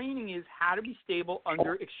you're training is how to be stable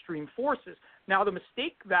under extreme forces. Now, the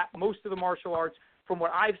mistake that most of the martial arts, from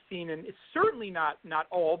what I've seen, and it's certainly not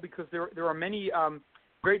all, because there are many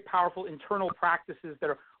very powerful internal practices that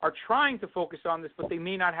are trying to focus on this, but they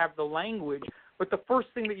may not have the language. But the first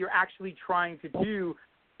thing that you're actually trying to do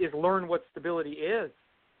is learn what stability is,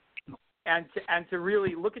 and to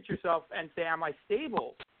really look at yourself and say, am I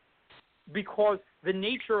stable? Because the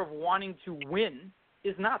nature of wanting to win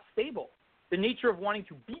is not stable. The nature of wanting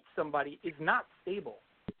to beat somebody is not stable.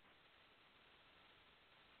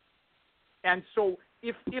 And so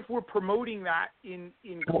if we're promoting that in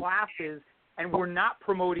classes and we're not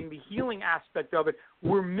promoting the healing aspect of it,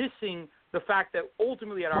 we're missing the fact that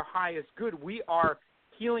ultimately at our highest good, we are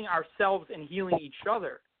healing ourselves and healing each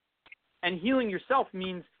other. And healing yourself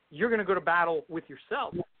means you're going to go to battle with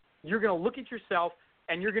yourself. You're going to look at yourself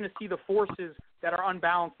and you're going to see the forces that are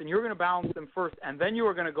unbalanced, and you're going to balance them first, and then you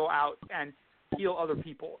are going to go out and heal other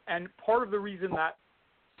people. And part of the reason that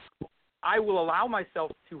I will allow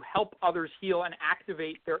myself to help others heal and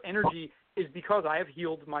activate their energy is because I have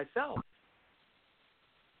healed myself.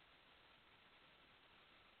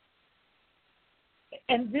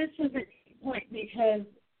 And this is a key point, because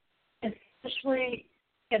especially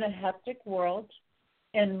in a hectic world,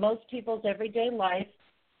 in most people's everyday life,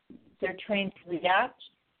 they're trained to react.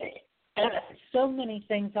 And so many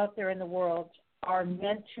things out there in the world are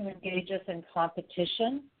meant to engage us in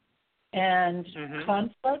competition and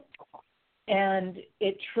conflict, and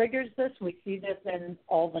it triggers this. We see this in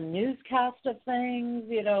all the newscast of things,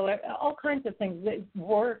 all kinds of things.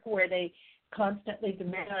 Work where they constantly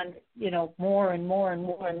demand, more and more and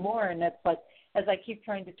more and more, and it's like, as I keep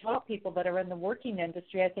trying to tell people that are in the working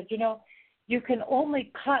industry, I said, you can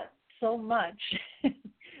only cut so much. You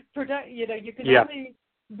can only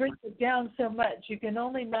bring it down so much. You can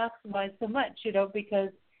only maximize so much, because,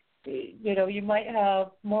 you might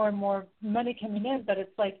have more and more money coming in, but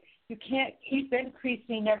it's like you can't keep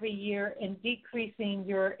increasing every year and decreasing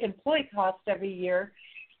your employee cost every year,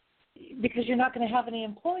 because you're not going to have any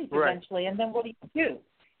employees eventually. And then what do?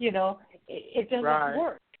 It doesn't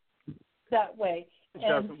work that way.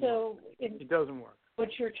 It doesn't work. What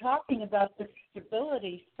you're talking about, the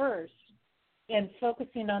stability first, and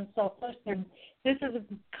focusing on self first, and this is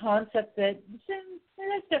a concept that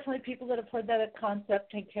there's definitely people that have heard that concept,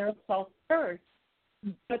 take care of self first,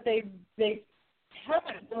 but they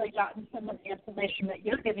haven't really gotten some of the information that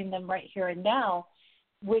you're giving them right here and now,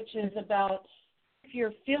 which is about, if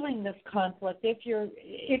you're feeling this conflict, if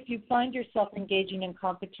you find yourself engaging in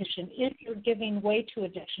competition, if you're giving way to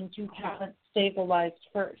addictions, you haven't stabilized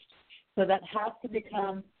first. So that has to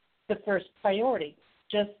become the first priority.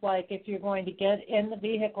 just like if you're going to get in the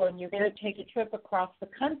vehicle and you're going to take a trip across the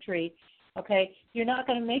country, okay, you're not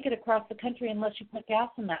going to make it across the country unless you put gas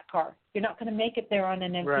in that car. You're not going to make it there on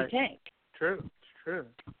an empty tank. True, it's true.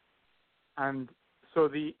 And so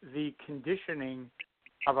the conditioning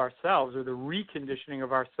of ourselves, or the reconditioning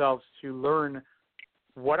of ourselves to learn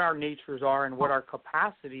what our natures are and what our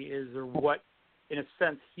capacity is, or what, in a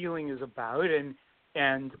sense, healing is about,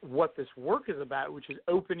 and what this work is about, which is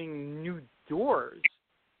opening new doors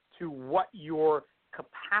to what your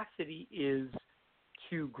capacity is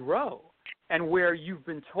to grow, and where you've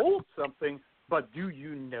been told something, but do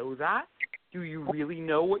you know that? Do you really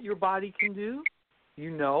know what your body can do?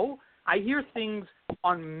 You know? I hear things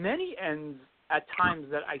on many ends at times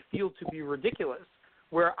that I feel to be ridiculous,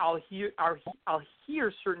 where I'll hear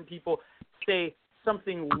certain people say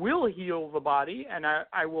something will heal the body, and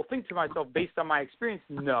I will think to myself, based on my experience,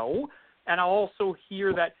 no. And I'll also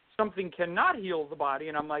hear that something cannot heal the body,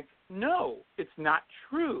 and I'm like, no, it's not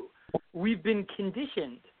true. We've been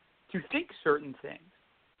conditioned to think certain things.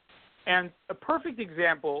 And a perfect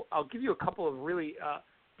example, I'll give you a couple of really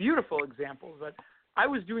beautiful examples. But I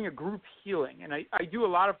was doing a group healing, and I do a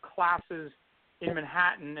lot of classes in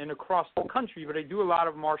Manhattan and across the country, but I do a lot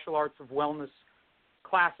of martial arts of wellness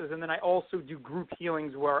classes, and then I also do group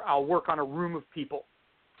healings where I'll work on a room of people.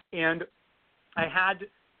 And I had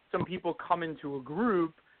some people come into a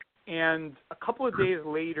group, and a couple of days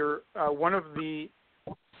later, one of the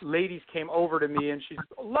ladies came over to me, and she's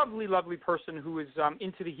a lovely, lovely person who is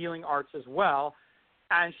into the healing arts as well,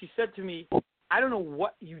 and she said to me, I don't know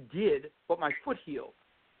what you did, but my foot healed.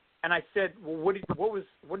 And I said, well, what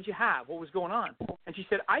did you have? What was going on? And she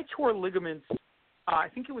said, I tore ligaments, I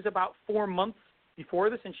think it was about 4 months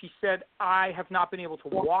before this, and she said, I have not been able to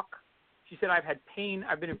walk. She said, I've had pain.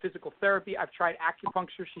 I've been in physical therapy. I've tried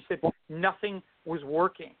acupuncture. She said, nothing was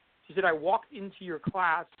working. She said, I walked into your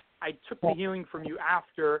class. I took the healing from you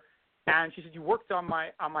after, and she said, you worked on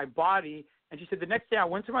my body. And she said, the next day I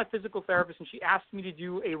went to my physical therapist, and she asked me to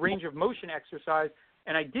do a range of motion exercise,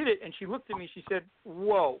 and I did it, and she looked at me. She said,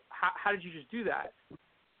 whoa, how did you just do that?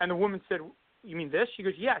 And the woman said, you mean this? She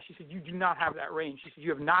goes, yeah. She said, you do not have that range. She said, you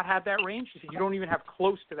have not had that range? She said, you don't even have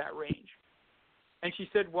close to that range. And she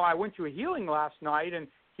said, well, I went to a healing last night, and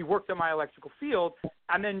he worked on my electrical field.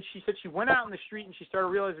 And then she said she went out in the street, and she started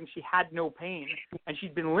realizing she had no pain. And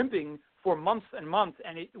she'd been limping for months and months,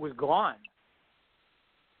 and it was gone.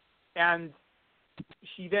 And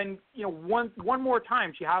she then, one more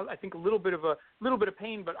time, she had, I think, a little bit of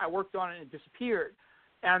pain, but I worked on it, and it disappeared.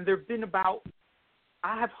 And there have been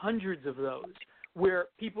I have hundreds of those where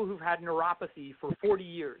people who've had neuropathy for 40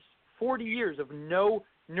 years of no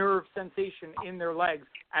nerve sensation in their legs,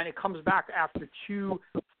 and it comes back after 2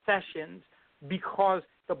 sessions because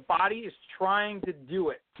the body is trying to do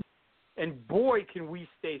it. And boy, can we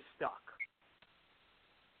stay stuck.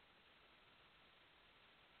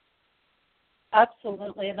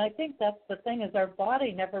 Absolutely, and I think that's the thing, is our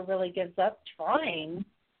body never really gives up trying.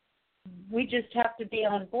 We just have to be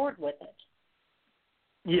on board with it.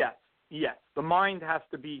 Yes. The mind has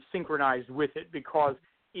to be synchronized with it, because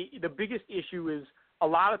the biggest issue is a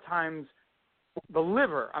lot of times the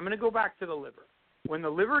liver. I'm going to go back to the liver. When the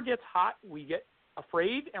liver gets hot, we get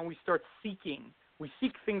afraid and we start seeking. We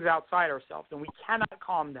seek things outside ourselves, and we cannot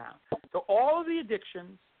calm down. So all of the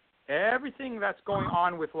addictions, everything that's going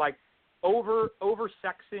on with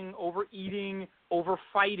over-sexing, overeating,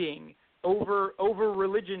 over-fighting,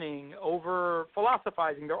 over-religioning,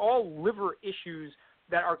 over-philosophizing, they're all liver issues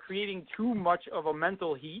that are creating too much of a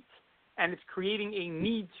mental heat, and it's creating a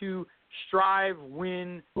need to strive,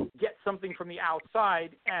 win, get something from the outside,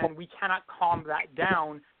 and we cannot calm that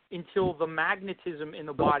down until the magnetism in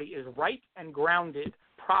the body is right and grounded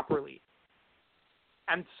properly.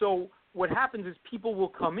 And so what happens is people will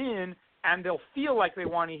come in and they'll feel like they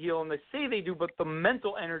want to heal, and they say they do, but the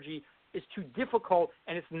mental energy is too difficult,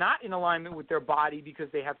 and it's not in alignment with their body because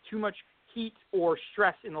they have too much heat or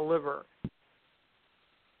stress in the liver.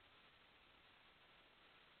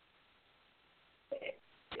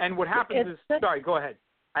 And what happens is, sorry, go ahead.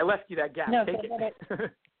 I left you that gap. No, take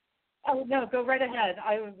it. Oh, no, go right ahead.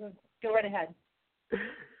 Go right ahead.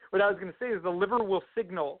 What I was going to say is the liver will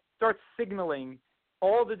start signaling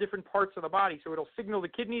all the different parts of the body. So it'll signal the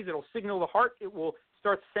kidneys, it'll signal the heart, it will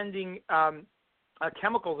start sending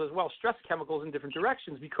chemicals as well, stress chemicals in different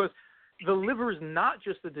directions, because the liver is not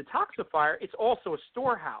just a detoxifier, it's also a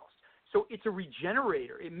storehouse. So it's a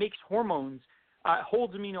regenerator. It makes hormones,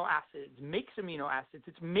 holds amino acids, makes amino acids.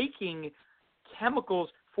 It's making chemicals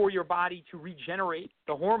for your body to regenerate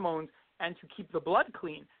the hormones and to keep the blood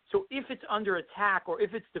clean. So if it's under attack or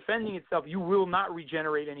if it's defending itself, you will not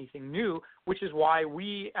regenerate anything new, which is why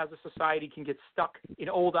we as a society can get stuck in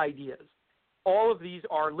old ideas. All of these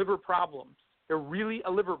are liver problems. They're really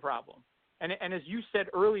a liver problem. And as you said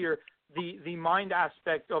earlier, the mind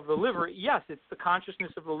aspect of the liver, yes, it's the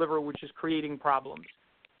consciousness of the liver which is creating problems.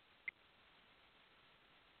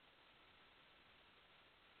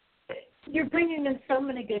 You're bringing in so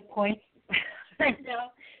many good points right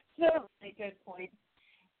now, so many good points.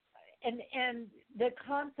 And the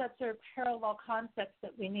concepts are parallel concepts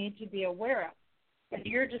that we need to be aware of. If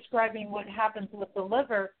you're describing what happens with the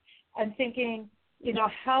liver, I'm thinking,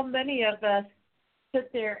 how many of us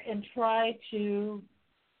sit there and try to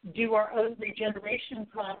do our own regeneration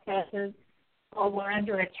processes while we're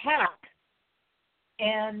under attack,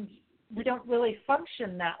 and we don't really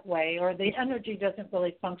function that way, or the energy doesn't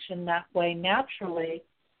really function that way naturally.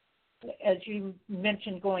 As you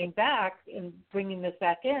mentioned, going back and bringing this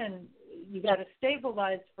back in, you got to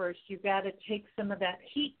stabilize first. You got to take some of that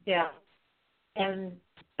heat down and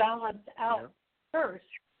balance out first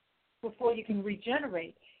before you can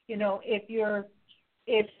regenerate. If your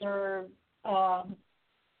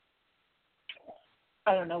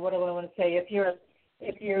I don't know, what do I want to say? If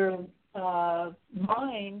your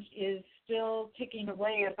mind is still ticking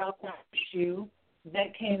away about that issue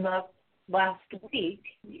that came up last week,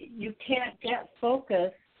 you can't get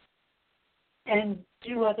focused and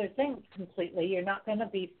do other things completely. You're not going to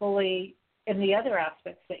be fully in the other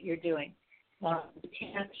aspects that you're doing. You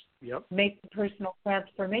can't make the personal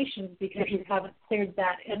transformations because you haven't cleared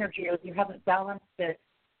that energy or you haven't balanced it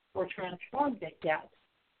or transformed it yet.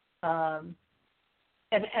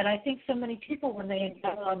 And I think so many people, when they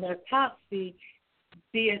encounter on their path, be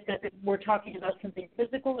it that we're talking about something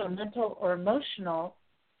physical or mental or emotional,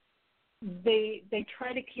 they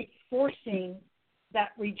try to keep forcing that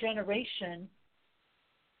regeneration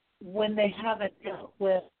when they haven't dealt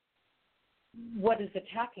with what is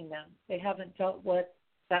attacking them. They haven't dealt with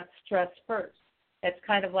that stress first. It's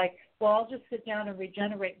kind of like, well, I'll just sit down and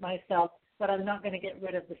regenerate myself, but I'm not going to get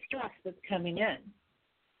rid of the stress that's coming in.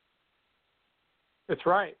 That's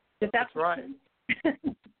right. That's right.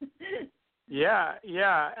 Yeah,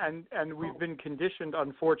 and we've been conditioned,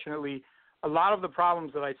 unfortunately. A lot of the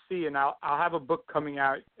problems that I see, and I'll have a book coming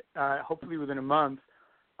out hopefully within a month,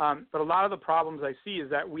 but a lot of the problems I see is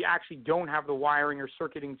that we actually don't have the wiring or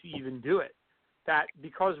circuiting to even do it. That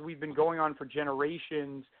because we've been going on for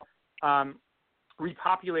generations,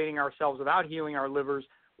 repopulating ourselves without healing our livers,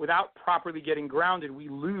 without properly getting grounded, we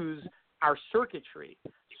lose our circuitry.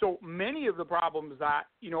 So many of the problems that,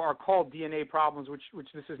 are called DNA problems,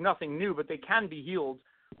 which this is nothing new, but they can be healed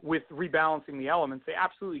with rebalancing the elements. They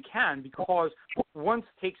absolutely can, because once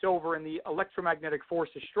it takes over and the electromagnetic force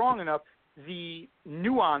is strong enough, the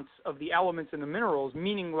nuance of the elements and the minerals,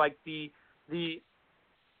 meaning like the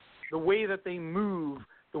way that they move,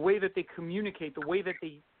 the way that they communicate, the way that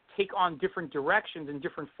they take on different directions and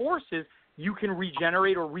different forces, you can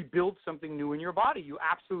regenerate or rebuild something new in your body. You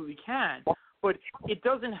absolutely can. But it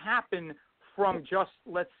doesn't happen from just,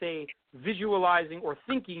 let's say, visualizing or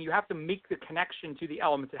thinking. You have to make the connection to the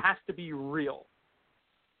elements. It has to be real.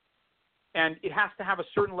 And it has to have a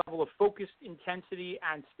certain level of focused intensity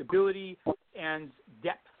and stability and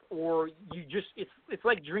depth, or it's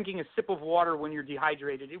like drinking a sip of water when you're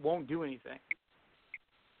dehydrated. It won't do anything.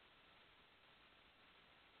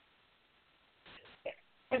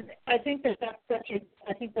 And I think that's such a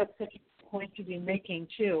point to be making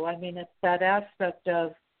too. I mean, it's that aspect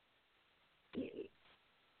of,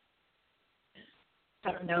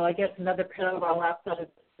 I don't know, I guess another parallel outside of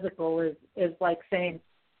physical is like saying,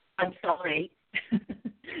 I'm sorry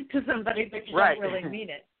to somebody, but you don't really mean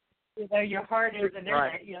it. Your heart isn't in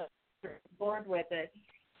it. You're bored with it.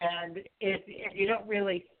 And if you don't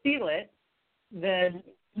really feel it, then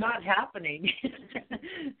it's not happening.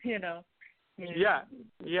 Yeah.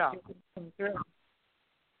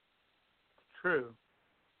 True.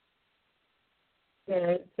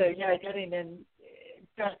 So getting in,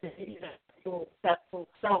 that full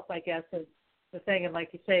self, I guess, is the thing. And like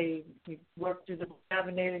you say, you work through the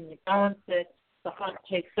avenue and you balance it. The heart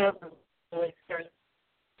takes over, so it starts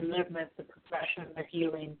the movement, the progression, the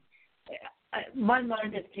healing. My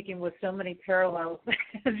mind is ticking with so many parallels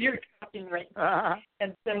as you're talking right now,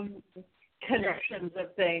 and so connections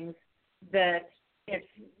of things that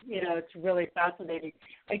it's really fascinating.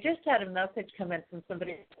 I just had a message come in from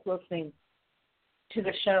somebody listening to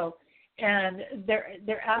the show, and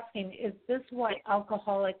they're asking, is this why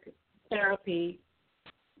alcoholic therapy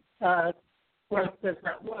does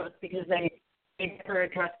not work? Because they never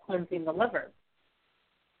address cleansing the liver.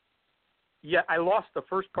 Yeah, I lost the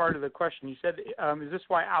first part of the question. You said, is this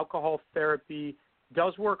why alcohol therapy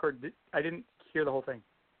does work, or I didn't hear the whole thing?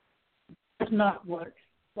 Does not work.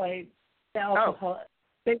 Like the alcohol.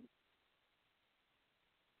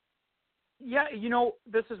 Yeah,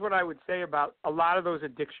 this is what I would say about a lot of those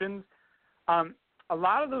addictions. A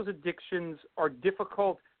lot of those addictions are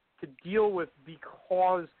difficult to deal with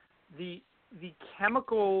because the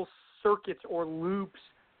chemical circuits or loops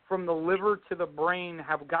from the liver to the brain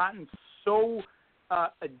have gotten so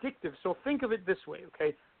addictive. So think of it this way,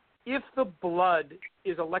 okay? If the blood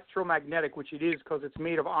is electromagnetic, which it is because it's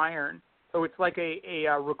made of iron, so it's like a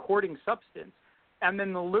recording substance, and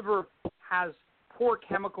then the liver has poor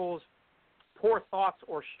chemicals, poor thoughts,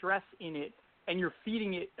 or stress in it, and you're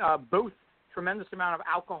feeding it both tremendous amount of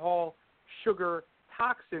alcohol, sugar,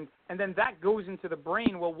 toxins, and then that goes into the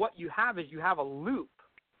brain. Well, what you have is you have a loop,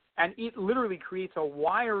 and it literally creates a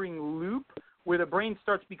wiring loop where the brain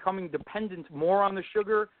starts becoming dependent more on the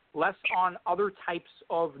sugar, less on other types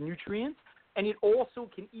of nutrients, and it also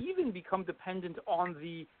can even become dependent on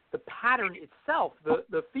the pattern itself,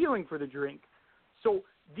 the feeling for the drink. So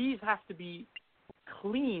these have to be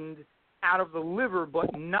cleaned out of the liver,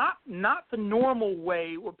 but not the normal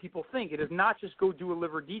way what people think. It is not just go do a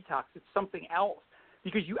liver detox. It's something else,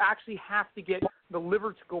 because you actually have to get the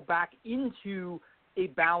liver to go back into a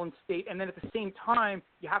balanced state, and then at the same time,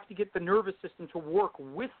 you have to get the nervous system to work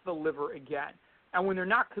with the liver again. And when they're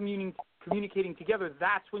not communicating together,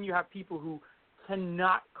 that's when you have people who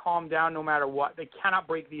cannot calm down no matter what. They cannot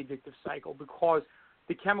break the addictive cycle because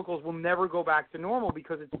the chemicals will never go back to normal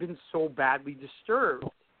because it's been so badly disturbed.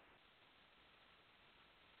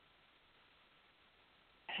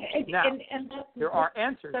 Now, and there are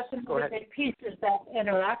answers. That's another big piece, is that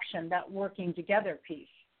interaction, that working together piece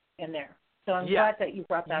in there. So I'm glad that you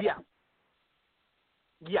brought that up.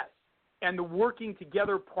 Yes, and the working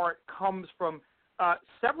together part comes from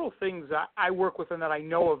several things that I work with and that I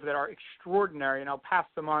know of that are extraordinary, and I'll pass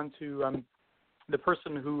them on to the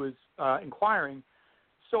person who is inquiring.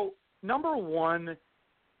 So, number one,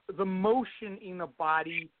 the motion in the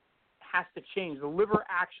body has to change. The liver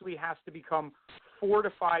actually has to become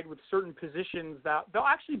fortified with certain positions that they'll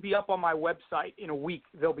actually be up on my website in a week.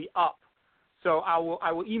 They'll be up. So I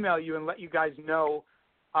will email you and let you guys know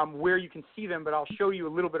where you can see them, but I'll show you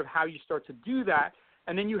a little bit of how you start to do that.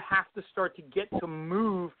 And then you have to start to get to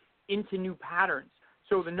move into new patterns.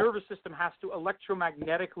 So the nervous system has to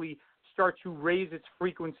electromagnetically start to raise its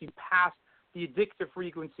frequency past the addictive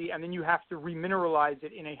frequency, and then you have to remineralize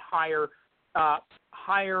it in a higher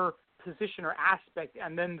position or aspect,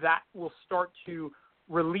 and then that will start to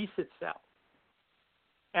release itself.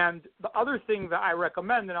 And the other thing that I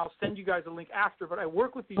recommend, and I'll send you guys a link after, but I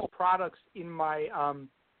work with these products in my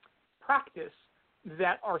practice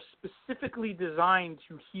that are specifically designed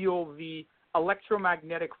to heal the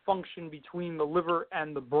electromagnetic function between the liver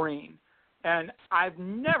and the brain. And I've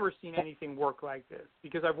never seen anything work like this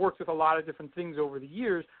because I've worked with a lot of different things over the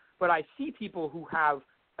years, but I see people who have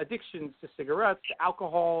addictions to cigarettes, to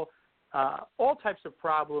alcohol, all types of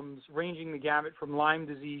problems ranging the gamut from Lyme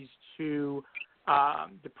disease to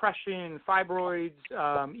depression, fibroids,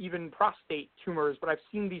 even prostate tumors. But I've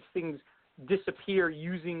seen these things disappear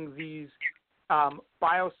using these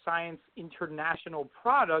Bioscience International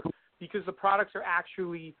products because the products are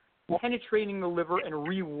actually penetrating the liver and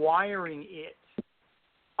rewiring it,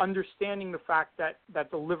 understanding the fact that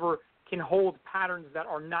the liver can hold patterns that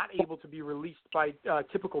are not able to be released by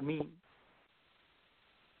typical means.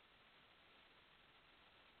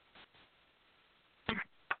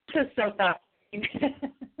 This is so fascinating.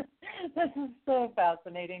 This is so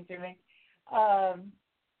fascinating to me.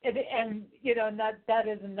 And you know, that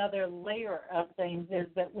is another layer of things, is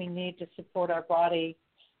that we need to support our body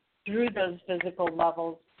through those physical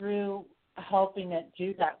levels, through helping it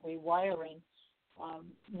do that rewiring,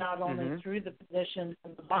 not only through the positions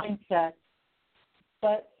and the mindset,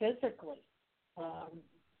 but physically.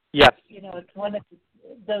 Yes. You know, it's one of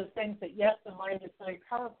those things that, yes, the mind is very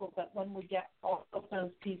powerful, but when we get all of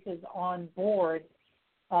those pieces on board,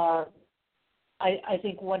 I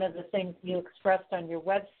think one of the things you expressed on your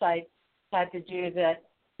website had to do that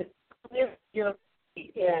the clearer your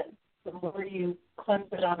body is, the more you cleanse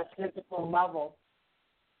it on a physical level,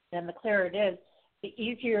 and the clearer it is, the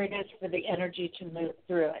easier it is for the energy to move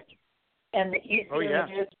through it. And the easier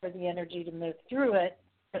it is for the energy to move through it,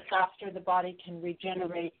 the faster the body can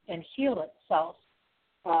regenerate and heal itself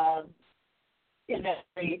in a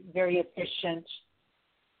very, very efficient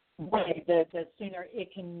way. The sooner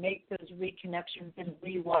it can make those reconnections and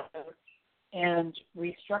rewire and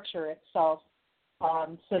restructure itself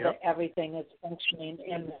so that everything is functioning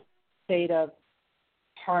in the state of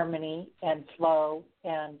harmony and flow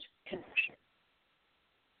and connection.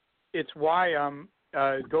 It's why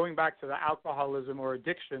going back to the alcoholism or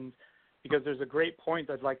addictions, because there's a great point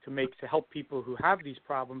I'd like to make to help people who have these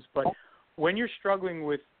problems. But when you're struggling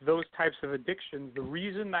with those types of addictions, the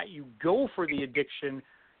reason that you go for the addiction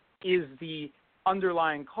is the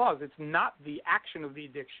underlying cause. It's not the action of the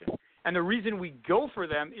addiction. And the reason we go for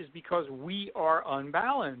them is because we are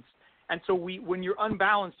unbalanced. And so when you're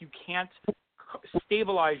unbalanced, you can't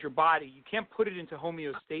stabilize your body. You can't put it into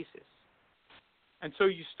homeostasis. And so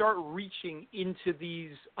you start reaching into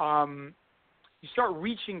these you start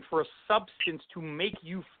reaching for a substance to make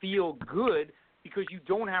you feel good because you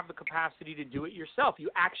don't have the capacity to do it yourself. You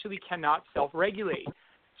actually cannot self-regulate.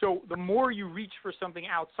 So the more you reach for something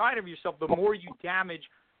outside of yourself, the more you damage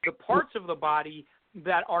the parts of the body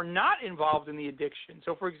that are not involved in the addiction.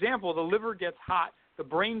 So, for example, the liver gets hot, the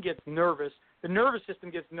brain gets nervous, the nervous system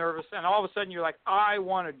gets nervous, and all of a sudden you're like, I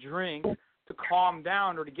want a drink to calm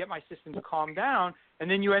down or to get my system to calm down, and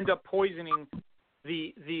then you end up poisoning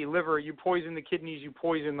the liver, you poison the kidneys, you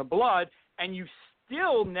poison the blood, and you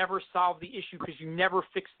still never solve the issue because you never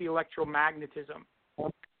fix the electromagnetism.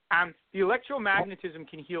 The electromagnetism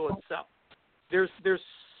can heal itself. There's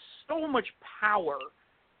so much power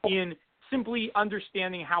in simply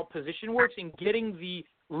understanding how position works and getting the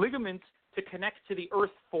ligaments to connect to the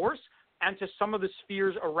earth force and to some of the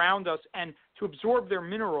spheres around us and to absorb their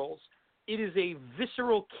minerals. It is a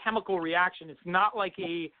visceral chemical reaction. It's not like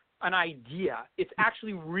an idea. It's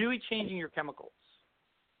actually really changing your chemicals.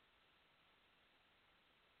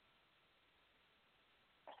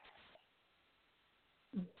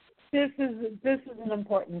 This is an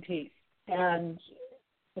important piece, and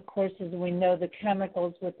of course, as we know, the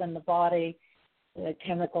chemicals within the body, the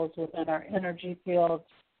chemicals within our energy fields,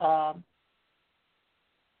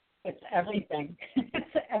 it's everything.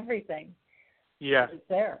 It's everything. Yeah. It's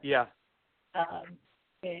there. Yeah.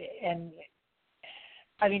 And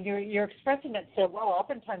I mean, you're expressing it so well.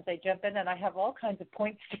 Oftentimes I jump in and I have all kinds of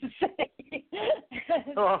points to say,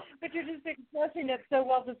 but you're just expressing it so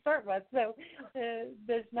well to start with. So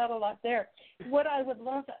there's not a lot there. What I would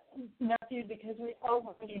love, Matthew, because we are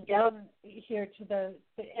winding down here to the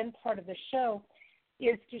end part of the show,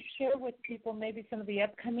 is to share with people maybe some of the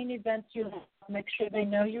upcoming events you have. Make sure they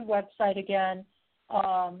know your website again,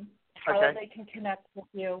 how they can connect with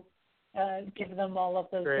you. Give them all of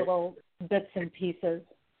those little bits and pieces.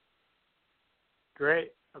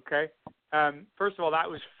 Great. Okay. First of all, that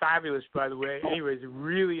was fabulous, by the way. Anyways,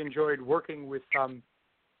 really enjoyed working with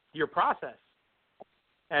your process,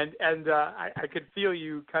 and I could feel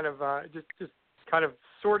you kind of just kind of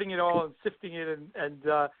sorting it all and sifting it,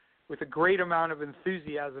 and with a great amount of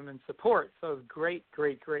enthusiasm and support. So it was great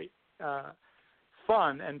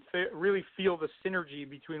fun, and really feel the synergy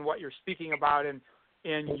between what you're speaking about and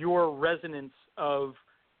your resonance of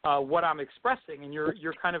what I'm expressing and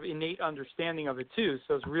your kind of innate understanding of it too.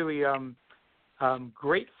 So it's really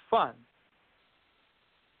great fun.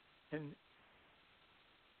 And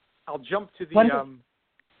I'll jump to the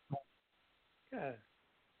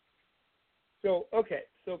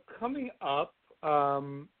So coming up,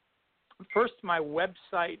 first my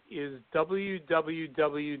website is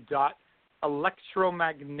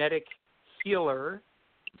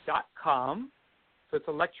www.electromagnetic.healer.com. So it's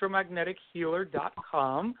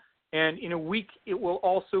electromagnetic.healer.com. And in a week, it will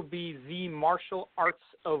also be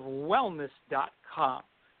themartialartsofwellness.com.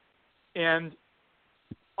 And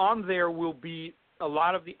on there will be a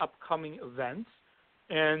lot of the upcoming events.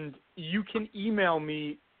 And you can email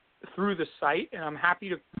me through the site, and I'm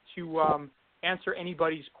happy to answer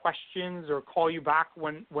anybody's questions or call you back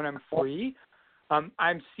when I'm free.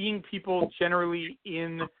 I'm seeing people generally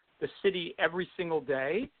in the city every single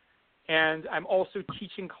day. And I'm also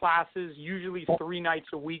teaching classes, usually 3 nights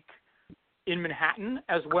a week in Manhattan,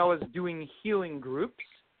 as well as doing healing groups.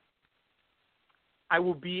 I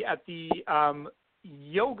will be at the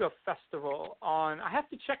yoga festival I have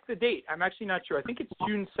to check the date. I'm actually not sure. I think it's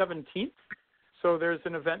June 17th. So there's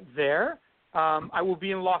an event there. I will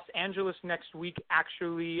be in Los Angeles next week,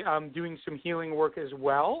 actually doing some healing work as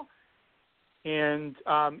well. And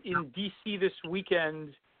in D.C. this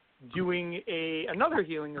weekend, doing another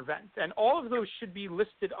healing event. And all of those should be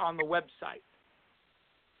listed on the website.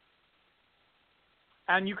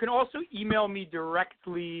 And you can also email me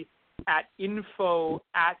directly at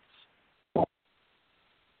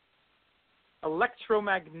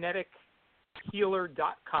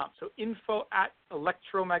info@electromagnetic.healer.com. So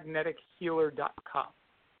info@electromagnetic.healer.com.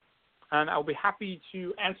 And I'll be happy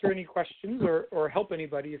to answer any questions or help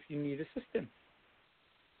anybody if you need assistance.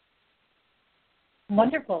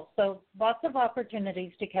 Wonderful. So lots of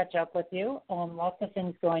opportunities to catch up with you. Lots of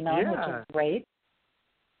things going on, which is great.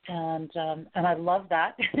 And I love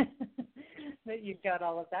that, that you've got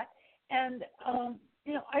all of that. And,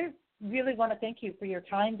 I really want to thank you for your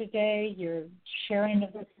time today, your sharing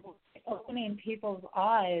of this, opening people's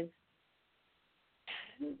eyes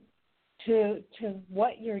to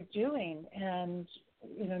what you're doing, and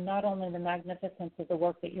not only the magnificence of the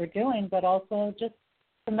work that you're doing, but also just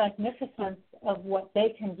the magnificence of what they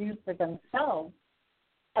can do for themselves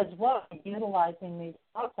as well, utilizing these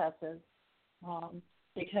processes.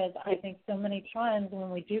 Because I think so many times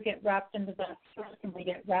when we do get wrapped into that stress and we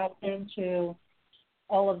get wrapped into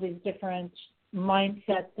all of these different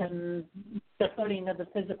mindsets and the footing of the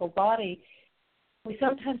physical body, we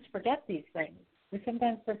sometimes forget these things. We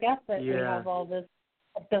sometimes forget that we have all this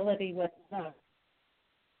ability within us.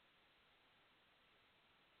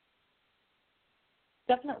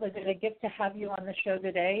 Definitely been a gift to have you on the show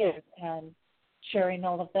today and sharing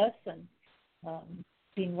all of this and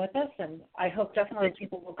being with us. And I hope definitely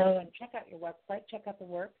people will go and check out your website, check out the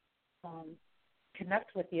work,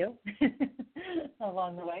 connect with you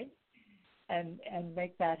along the way, and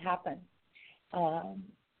make that happen. And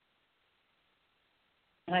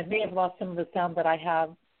I may have lost some of the sound that I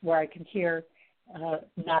have where I can hear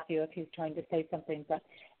Matthew if he's trying to say something. But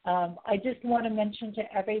I just want to mention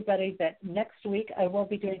to everybody that next week I will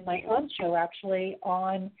be doing my own show actually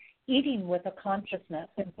on eating with a consciousness.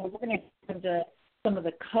 And so we're going to get into some of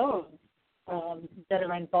the codes that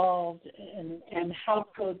are involved and how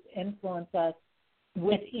codes influence us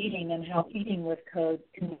with eating, and how eating with codes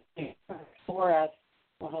can be for us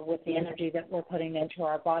with the energy that we're putting into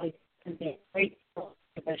our bodies. Can be great for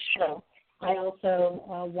this show. I also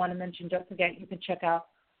want to mention, don't forget, you can check out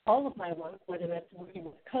all of my work, whether it's working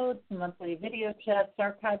with codes, monthly video chats,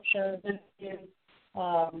 archive shows, interviews,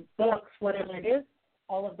 books, whatever it is,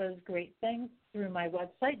 all of those great things through my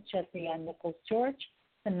website,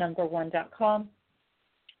 JessieAnnNicholsGeorge1.com.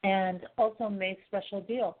 And also May's special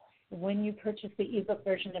deal. When you purchase the ebook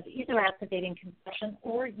version of either Activating Conception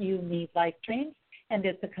or You Need Life Dreams and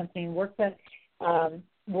its accompanying workbook,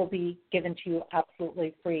 will be given to you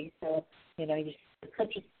absolutely free. So, you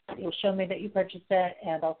purchase it, you'll show me that you purchased it,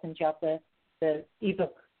 and I'll send you out the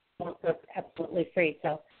ebook workbook absolutely free.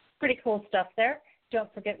 So pretty cool stuff there.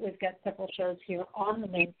 Don't forget, we've got several shows here on the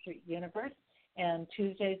Main Street Universe. And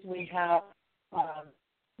Tuesdays we have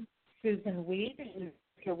Susan Weed, who's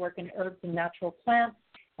here working herbs and natural plants.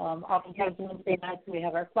 Oftentimes Wednesday nights we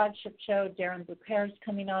have our flagship show. Darren Bouquer's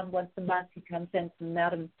coming on once a month. He comes in from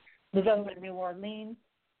Madame Laveau in New Orleans,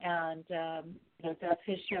 and does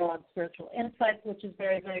his show on spiritual insights, which is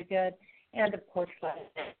very, very good. And, of course,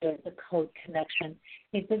 the Code Connection.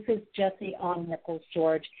 Hey, this is Jessie Ann Nichols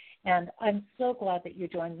George, and I'm so glad that you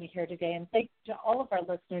joined me here today. And thank you to all of our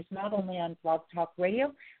listeners, not only on Blog Talk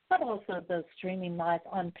Radio, but also those streaming live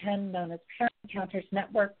on PEN, known as Parent Encounters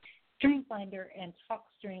Network, Streamfinder, and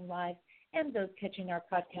TalkStream Live, and those catching our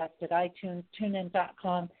podcast at iTunes,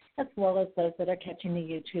 TuneIn.com, as well as those that are catching the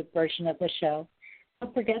YouTube version of the show.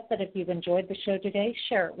 Don't forget that if you've enjoyed the show today,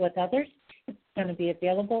 share it with others. It's going to be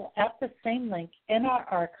available at the same link in our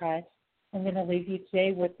archives. I'm going to leave you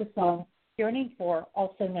today with the song Yearning For,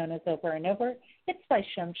 also known as Over and Over. It's by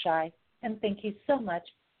Shumshai, and thank you so much.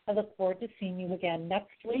 I look forward to seeing you again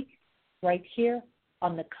next week right here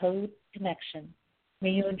on the Code Connection. May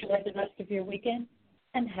you enjoy the rest of your weekend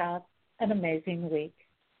and have an amazing week.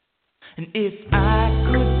 And if I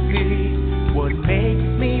could see what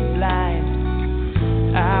makes me blind,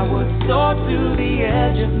 I would soar to the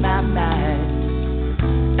edge of my mind,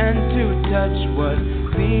 and to touch what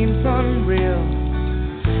seems unreal,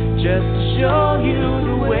 just to show you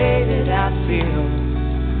the way that I feel.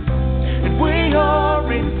 And we are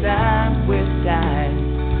in time with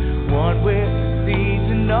time, one with the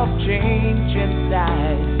season of change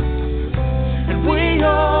inside. And we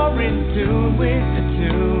are in tune with the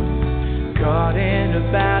tune, caught in a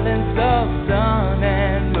balance of sun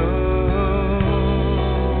and moon.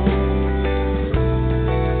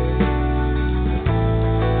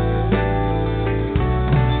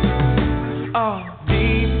 Oh,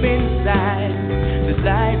 deep inside, the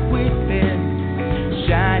light within,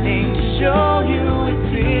 shining to show you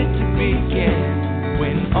it's here to begin.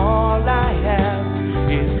 When all I have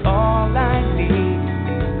is all I need,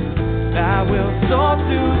 I will soar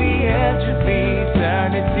to the edge of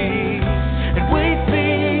eternity. And we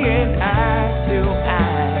see it eye to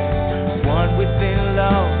eye, one within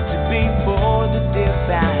love to be for the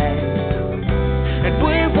divine. And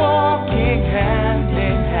we're walking hand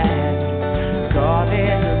in hand, caught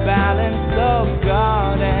in the balance of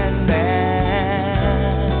God and man.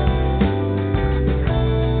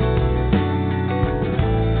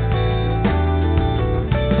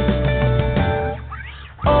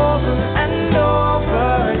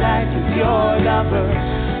 life as your lover,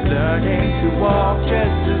 learning to walk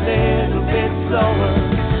just a little bit slower,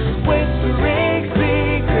 whispering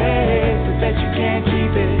secrets, I bet you can't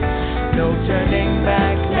keep it. No turning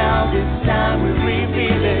back now, this time we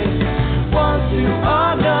reveal it. One to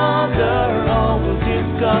another, all will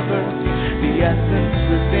discover the essence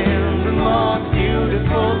within the most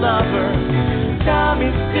beautiful lover. Time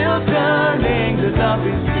is still turning, the love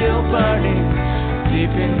is still burning. Deep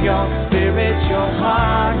in your spirit, your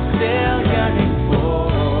heart is still yearning for.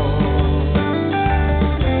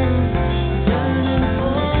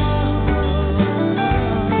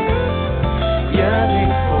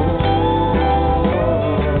 Yearning for.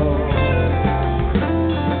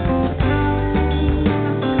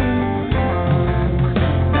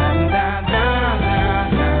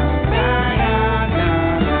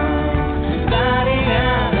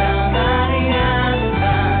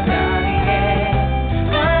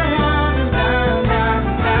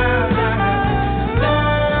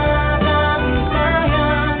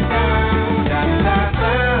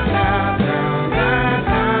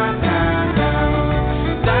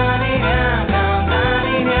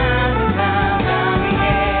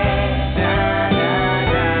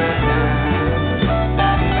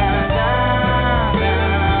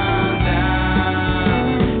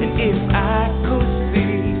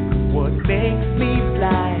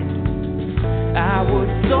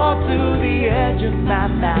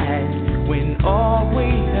 When all we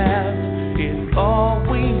have is all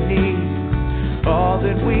we need, all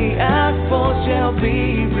that we ask for shall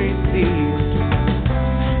be received.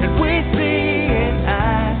 And we see it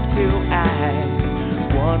eye to eye,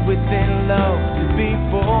 one within love to be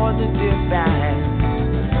for the divine.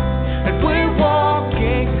 And we're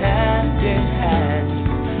walking hand in hand,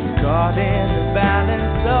 caught in the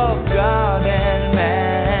balance of God and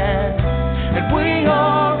man. And we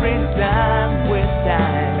are in time with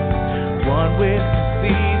time, one with the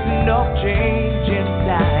season of change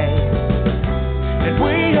inside. And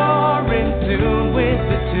we are in tune with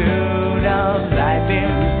the tune of life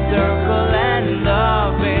in the circle and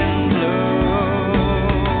love in bloom.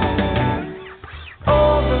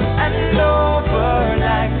 Over and over,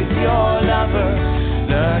 life is your lover,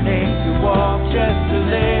 learning to walk just a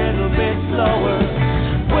little bit slower,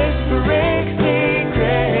 whispering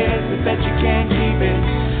secrets, I bet you can't keep it.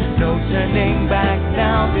 No turning back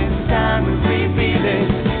now, this time we reveal it.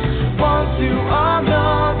 One to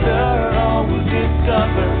another, all will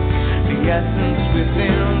discover the essence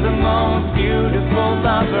within the most beautiful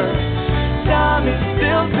lover. Time is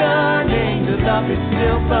still turning, the love is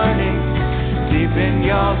still burning. Deep in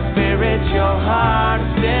your spirit, your heart is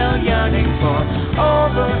still yearning for.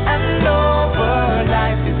 Over and over,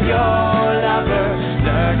 life is your lover,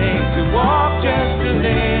 learning to walk just a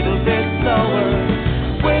little bit slower,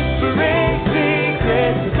 whispering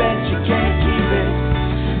secrets, I bet you can't keep it.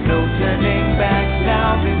 No turning back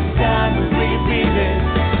now, this time we repeat it.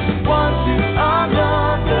 One to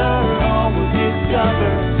another, all will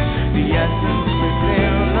discover the essence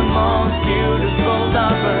within the most beautiful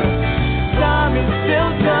lover. Time is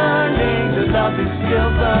still turning, the love is still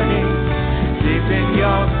burning. Deep in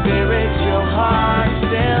your spirit,